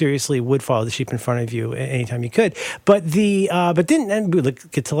you seriously would follow the sheep in front of you anytime you could. But then we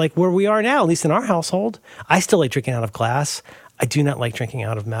get to where we are now, at least in our household. I still like drinking out of glass. I do not like drinking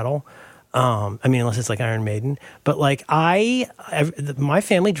out of metal. Unless it's Iron Maiden. But my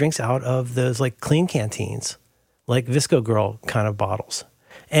family drinks out of those clean canteens. Like Visco Girl kind of bottles.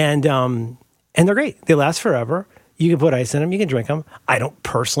 And they're great. They last forever. You can put ice in them. You can drink them. I don't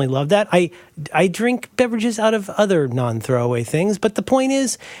personally love that. I drink beverages out of other non-throwaway things. But the point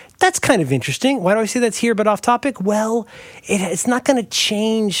is, that's kind of interesting. Why do I say that's here but off topic? Well, it's not going to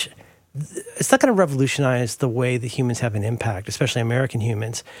change. It's not going to revolutionize the way that humans have an impact, especially American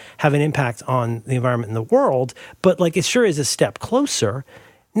humans, have an impact on the environment and the world. But it sure is a step closer.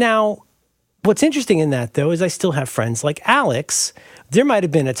 Now, What's interesting in that, though, is I still have friends like Alex. There might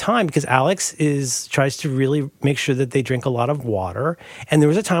have been a time, because Alex tries to really make sure that they drink a lot of water. And there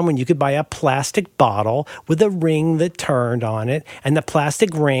was a time when you could buy a plastic bottle with a ring that turned on it, and the plastic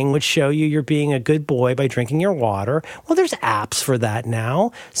ring would show you you're being a good boy by drinking your water. Well, there's apps for that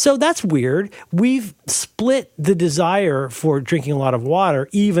now. So that's weird. We've split the desire for drinking a lot of water,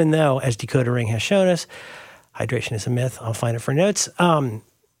 even though, as Decoder Ring has shown us, hydration is a myth. I'll find it for notes.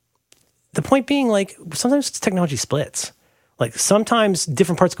 The point being, like, sometimes technology splits. Like, sometimes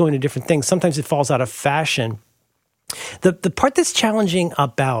different parts go into different things. Sometimes it falls out of fashion. The part that's challenging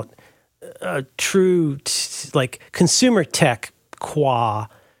about true consumer tech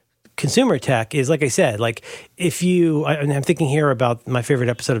consumer tech is, like I said, like, if I'm thinking here about my favorite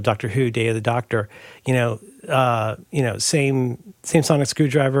episode of Doctor Who, Day of the Doctor. Same sonic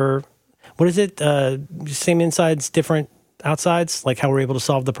screwdriver. What is it? Same insides, different outsides, like how we're able to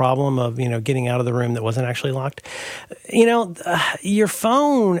solve the problem of, getting out of the room that wasn't actually locked. Your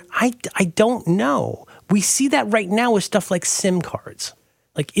phone, I don't know. We see that right now with stuff like SIM cards.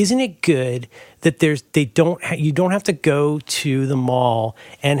 Like, isn't it good that you don't have to go to the mall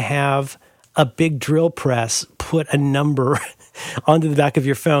and have a big drill press put a number onto the back of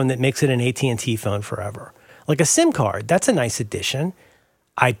your phone that makes it an AT&T phone forever? Like a SIM card, that's a nice addition.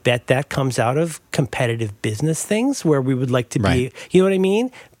 I bet that comes out of competitive business things where we would like to be, you know what I mean?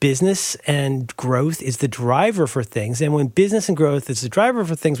 Business and growth is the driver for things. And when business and growth is the driver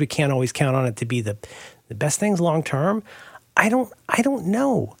for things, we can't always count on it to be the best things long term. I don't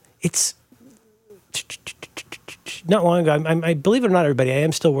know. It's not long ago. I believe it or not, everybody, I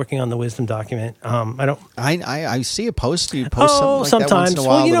am still working on the wisdom document. I see a post. You post something like sometimes. That once in a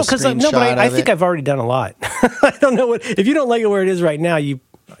while, because I think I've already done a lot. I don't know if you don't like it where it is right now, you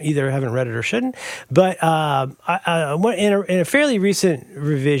either haven't read it or shouldn't. But in a fairly recent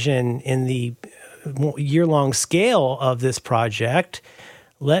revision in the year-long scale of this project,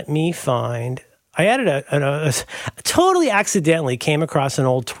 let me find. I added totally accidentally came across an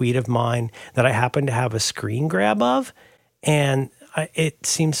old tweet of mine that I happened to have a screen grab of, and it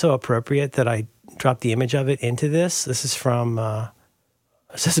seemed so appropriate that I dropped the image of it into this. This is from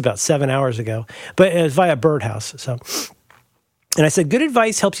this is about 7 hours ago, but it was via Birdhouse. And I said, good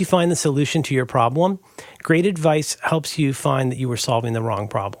advice helps you find the solution to your problem. Great advice helps you find that you were solving the wrong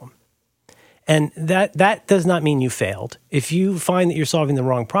problem. And that does not mean you failed. If you find that you're solving the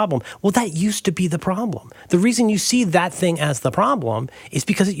wrong problem, well, that used to be the problem. The reason you see that thing as the problem is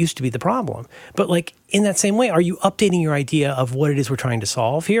because it used to be the problem. But like in that same way, are you updating your idea of what it is we're trying to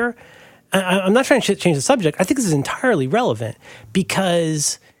solve here? I'm not trying to change the subject. I think this is entirely relevant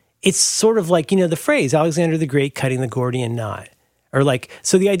because it's sort of like, the phrase Alexander the Great cutting the Gordian knot. Or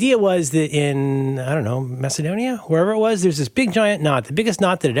so the idea was that in, Macedonia, wherever it was, there's this big giant knot, the biggest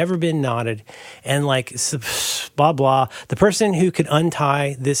knot that had ever been knotted. And blah, blah, the person who could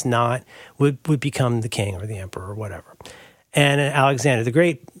untie this knot would become the king or the emperor or whatever. And Alexander the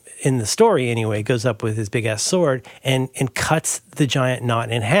Great, in the story anyway, goes up with his big-ass sword and cuts the giant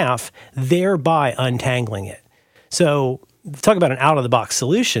knot in half, thereby untangling it. So talk about an out-of-the-box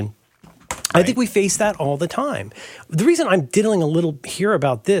solution. I think we face that all the time. The reason I'm diddling a little here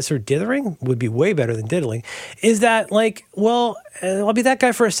about this, or dithering would be way better than diddling, is that I'll be that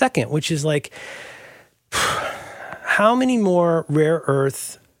guy for a second, which is how many more rare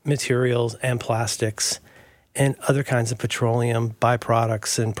earth materials and plastics and other kinds of petroleum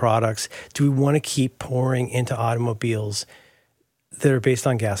byproducts and products do we want to keep pouring into automobiles that are based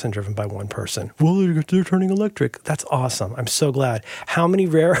on gas and driven by one person? Well, they're turning electric. That's awesome. I'm so glad. How many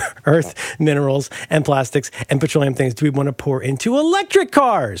rare earth minerals and plastics and petroleum things do we want to pour into electric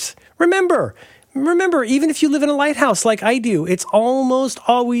cars? Remember, even if you live in a lighthouse like I do, it's almost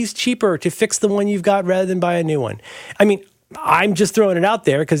always cheaper to fix the one you've got rather than buy a new one. I mean, I'm just throwing it out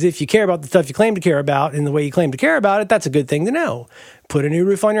there because if you care about the stuff you claim to care about in the way you claim to care about it, that's a good thing to know. Put a new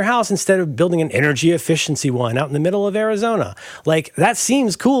roof on your house instead of building an energy efficiency one out in the middle of Arizona. That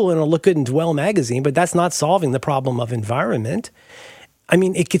seems cool and it'll look good in Dwell magazine, but that's not solving the problem of environment. I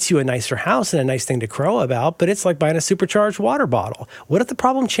mean, it gets you a nicer house and a nice thing to crow about, but it's like buying a supercharged water bottle. What if the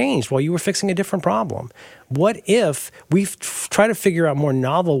problem changed while you were fixing a different problem? What if we try to figure out more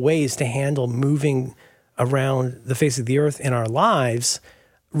novel ways to handle moving around the face of the earth in our lives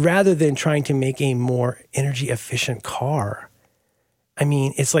rather than trying to make a more energy efficient car? I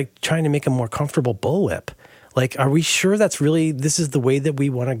mean, it's like trying to make a more comfortable bullwhip. Are we sure this is the way that we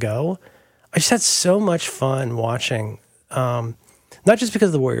want to go? I just had so much fun watching, not just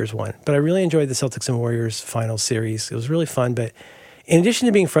because the Warriors won, but I really enjoyed the Celtics and Warriors final series. It was really fun, but in addition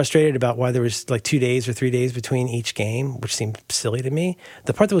to being frustrated about why there was like 2 days or 3 days between each game, which seemed silly to me,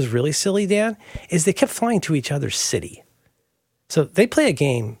 the part that was really silly, Dan, is they kept flying to each other's city. So they play a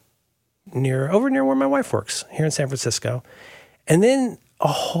game over near where my wife works, here in San Francisco. And then a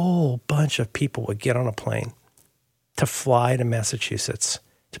whole bunch of people would get on a plane to fly to Massachusetts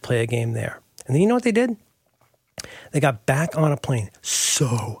to play a game there. And then you know what they did? They got back on a plane.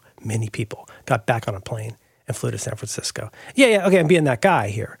 So many people got back on a plane and flew to San Francisco. Yeah, okay, I'm being that guy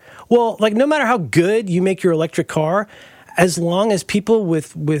here. Well, like no matter how good you make your electric car, as long as people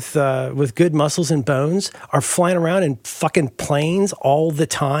with good muscles and bones are flying around in fucking planes all the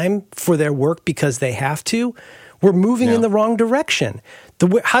time for their work because they have to, we're moving in the wrong direction.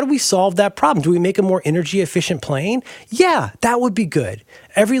 How do we solve that problem? Do we make a more energy efficient plane? Yeah, that would be good.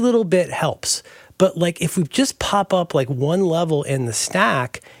 Every little bit helps. But like if we just pop up like one level in the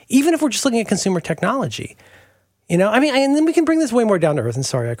stack, even if we're just looking at consumer technology, you know, I mean, and then we can bring this way more down to earth. And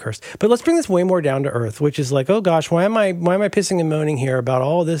sorry, I cursed, but let's bring this way more down to earth, which is like, oh gosh, why am I pissing and moaning here about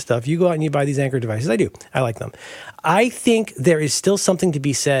all this stuff? You go out and you buy these Anker devices. I do. I like them. I think there is still something to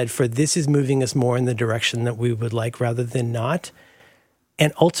be said for this is moving us more in the direction that we would like rather than not.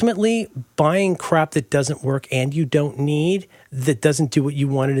 And ultimately, buying crap that doesn't work and you don't need, that doesn't do what you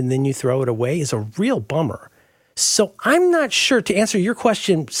wanted and then you throw it away is a real bummer. So I'm not sure, to answer your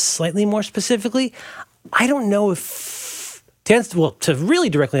question slightly more specifically, I don't know if, to really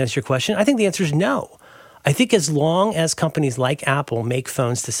directly answer your question, I think the answer is no. I think as long as companies like Apple make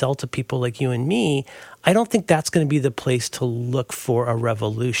phones to sell to people like you and me, I don't think that's going to be the place to look for a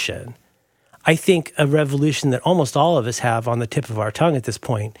revolution. I think a revolution that almost all of us have on the tip of our tongue at this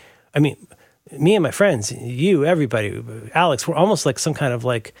point. I mean, me and my friends, you, everybody, Alex, we're almost like some kind of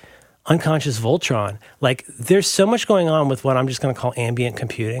like unconscious Voltron. Like there's so much going on with what I'm just going to call ambient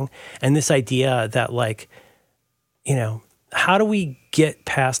computing. And this idea that like, you know, how do we get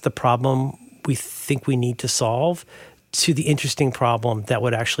past the problem we think we need to solve to the interesting problem that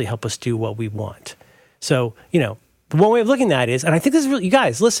would actually help us do what we want? So, you know, one way of looking at it is, and I think this is really, you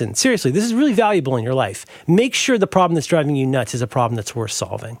guys, listen, seriously, this is really valuable in your life. Make sure the problem that's driving you nuts is a problem that's worth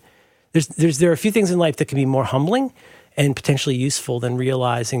solving. There are a few things in life that can be more humbling and potentially useful than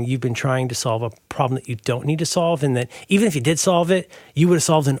realizing you've been trying to solve a problem that you don't need to solve, and that even if you did solve it, you would have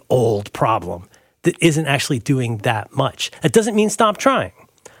solved an old problem that isn't actually doing that much. That doesn't mean stop trying.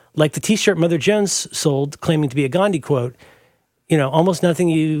 Like the t-shirt Mother Jones sold claiming to be a Gandhi quote, you know, almost nothing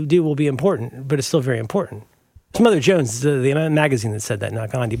you do will be important, but it's still very important. It's Mother Jones, the magazine that said that,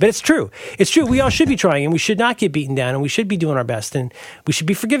 not Gandhi. But it's true. It's true. We all should be trying, and we should not get beaten down, and we should be doing our best, and we should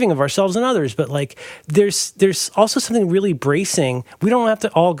be forgiving of ourselves and others. But like, there's also something really bracing. We don't have to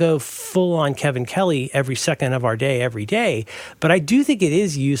all go full on Kevin Kelly every second of our day, every day. But I do think it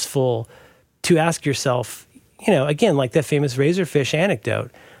is useful to ask yourself, you know, again, like that famous Razorfish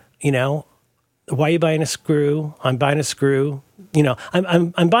anecdote, you know, why are you buying a screw? I'm buying a screw. You know,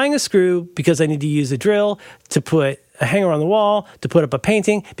 I'm buying a screw because I need to use a drill to put a hanger on the wall, to put up a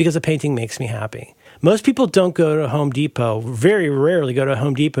painting, because a painting makes me happy. Most people don't go to Home Depot, very rarely go to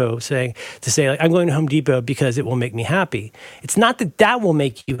Home Depot to say like, I'm going to Home Depot because it will make me happy. It's not that will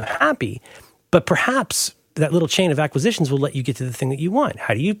make you happy, but perhaps that little chain of acquisitions will let you get to the thing that you want.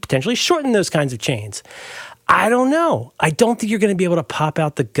 How do you potentially shorten those kinds of chains? I don't know. I don't think you're going to be able to pop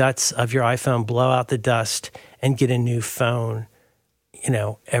out the guts of your iPhone, blow out the dust, and get a new phone, you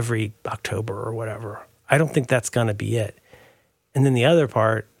know, every October or whatever. I don't think that's going to be it. And then the other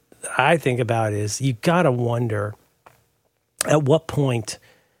part that I think about is you got to wonder at what point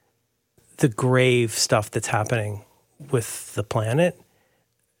the grave stuff that's happening with the planet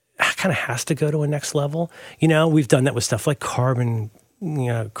kind of has to go to a next level. You know, we've done that with stuff like carbon, you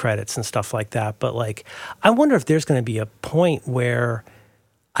know, credits and stuff like that. But like, I wonder if there's going to be a point where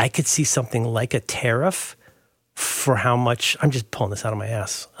I could see something like a tariff for how much, I'm just pulling this out of my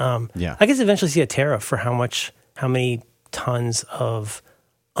ass. I could eventually see a tariff for how many tons of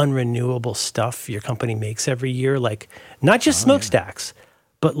unrenewable stuff your company makes every year. Like not just smokestacks,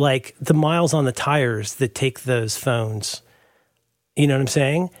 but like the miles on the tires that take those phones. You know what I'm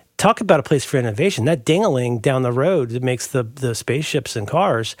saying? Talk about a place for innovation. That ding-a-ling down the road that makes the spaceships and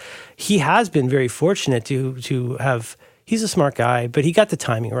cars, he has been very fortunate to have, he's a smart guy, but he got the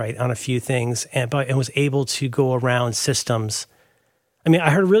timing right on a few things and was able to go around systems. I mean, I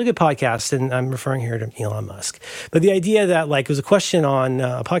heard a really good podcast, and I'm referring here to Elon Musk, but the idea that like, it was a question on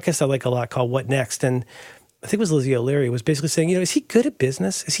a podcast I like a lot called What Next? And I think it was Lizzie O'Leary was basically saying, you know, is he good at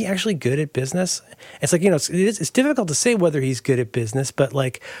business? Is he actually good at business? It's like, you know, it's difficult to say whether he's good at business, but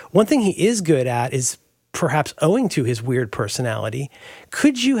like one thing he is good at is perhaps owing to his weird personality.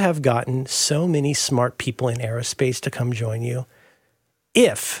 Could you have gotten so many smart people in aerospace to come join you?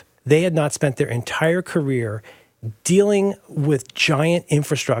 if they had not spent their entire career dealing with giant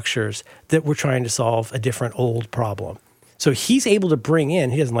infrastructures that were trying to solve a different old problem. So he's able to bring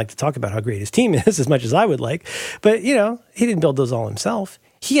in, he doesn't like to talk about how great his team is as much as I would like, but he didn't build those all himself.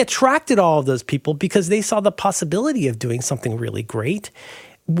 He attracted all of those people because they saw the possibility of doing something really great,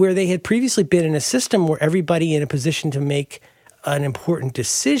 where they had previously been in a system where everybody in a position to make an important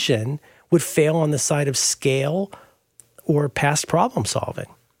decision would fail on the side of scale or past problem solving.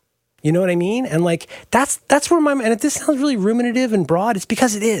 You know what I mean? And like, that's where and if this sounds really ruminative and broad, it's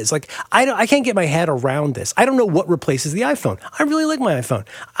because it is. Like, I can't get my head around this. I don't know what replaces the iPhone. I really like my iPhone.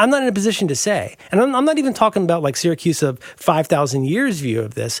 I'm not in a position to say. And I'm not even talking about like Syracuse of 5,000 years view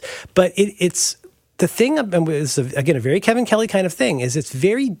of this, but it's the thing, and it's again, a very Kevin Kelly kind of thing, is it's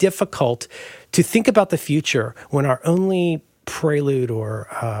very difficult to think about the future when our only prelude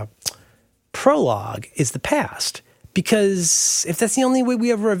or prologue is the past. Because if that's the only way we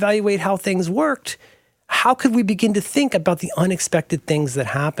ever evaluate how things worked, how could we begin to think about the unexpected things that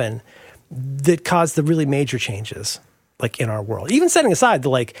happen that cause the really major changes, like in our world? Even setting aside the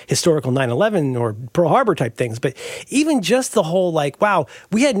like historical 9/11 or Pearl Harbor type things, but even just the whole like, wow,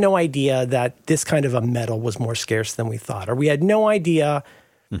 we had no idea that this kind of a metal was more scarce than we thought, or we had no idea.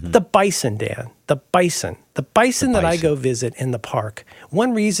 The bison, Dan, the bison that I go visit in the park.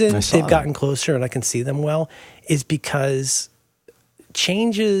 One reason they've gotten closer and I can see them well is because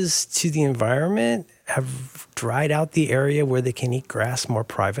changes to the environment have dried out the area where they can eat grass more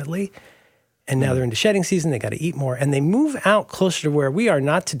privately. And now they're into shedding season. They got to eat more. And they move out closer to where we are,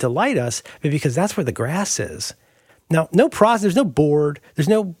 not to delight us, but because that's where the grass is. Now, there's no board. There's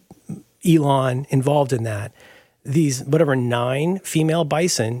no Elon involved in that. These, 9 female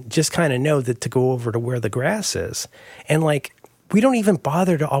bison just kind of know that to go over to where the grass is. And like, we don't even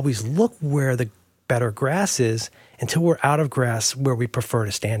bother to always look where the better grass is until we're out of grass where we prefer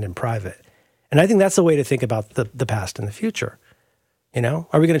to stand in private. And I think that's the way to think about the past and the future. Are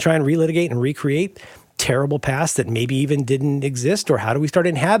we going to try and relitigate and recreate terrible past that maybe even didn't exist? Or how do we start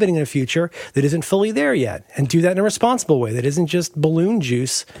inhabiting a future that isn't fully there yet and do that in a responsible way that isn't just balloon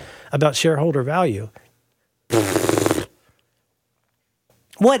juice about shareholder value?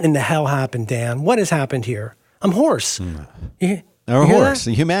 What in the hell happened, Dan? What has happened here? I'm hoarse. A horse.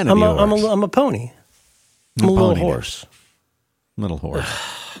 A humanity horse. I'm a pony. I'm a little horse. Little horse.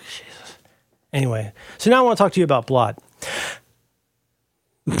 Jesus. Anyway, so now I want to talk to you about Blot.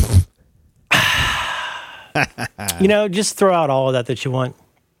 Just throw out all of that you want.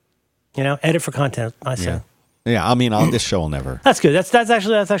 Edit for content, I say. Yeah, I mean, this show will never. That's good.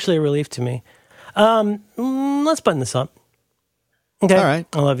 That's actually a relief to me. Let's button this up. Okay. All right.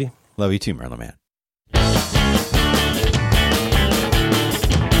 I love you. Love you too, Merlin Man.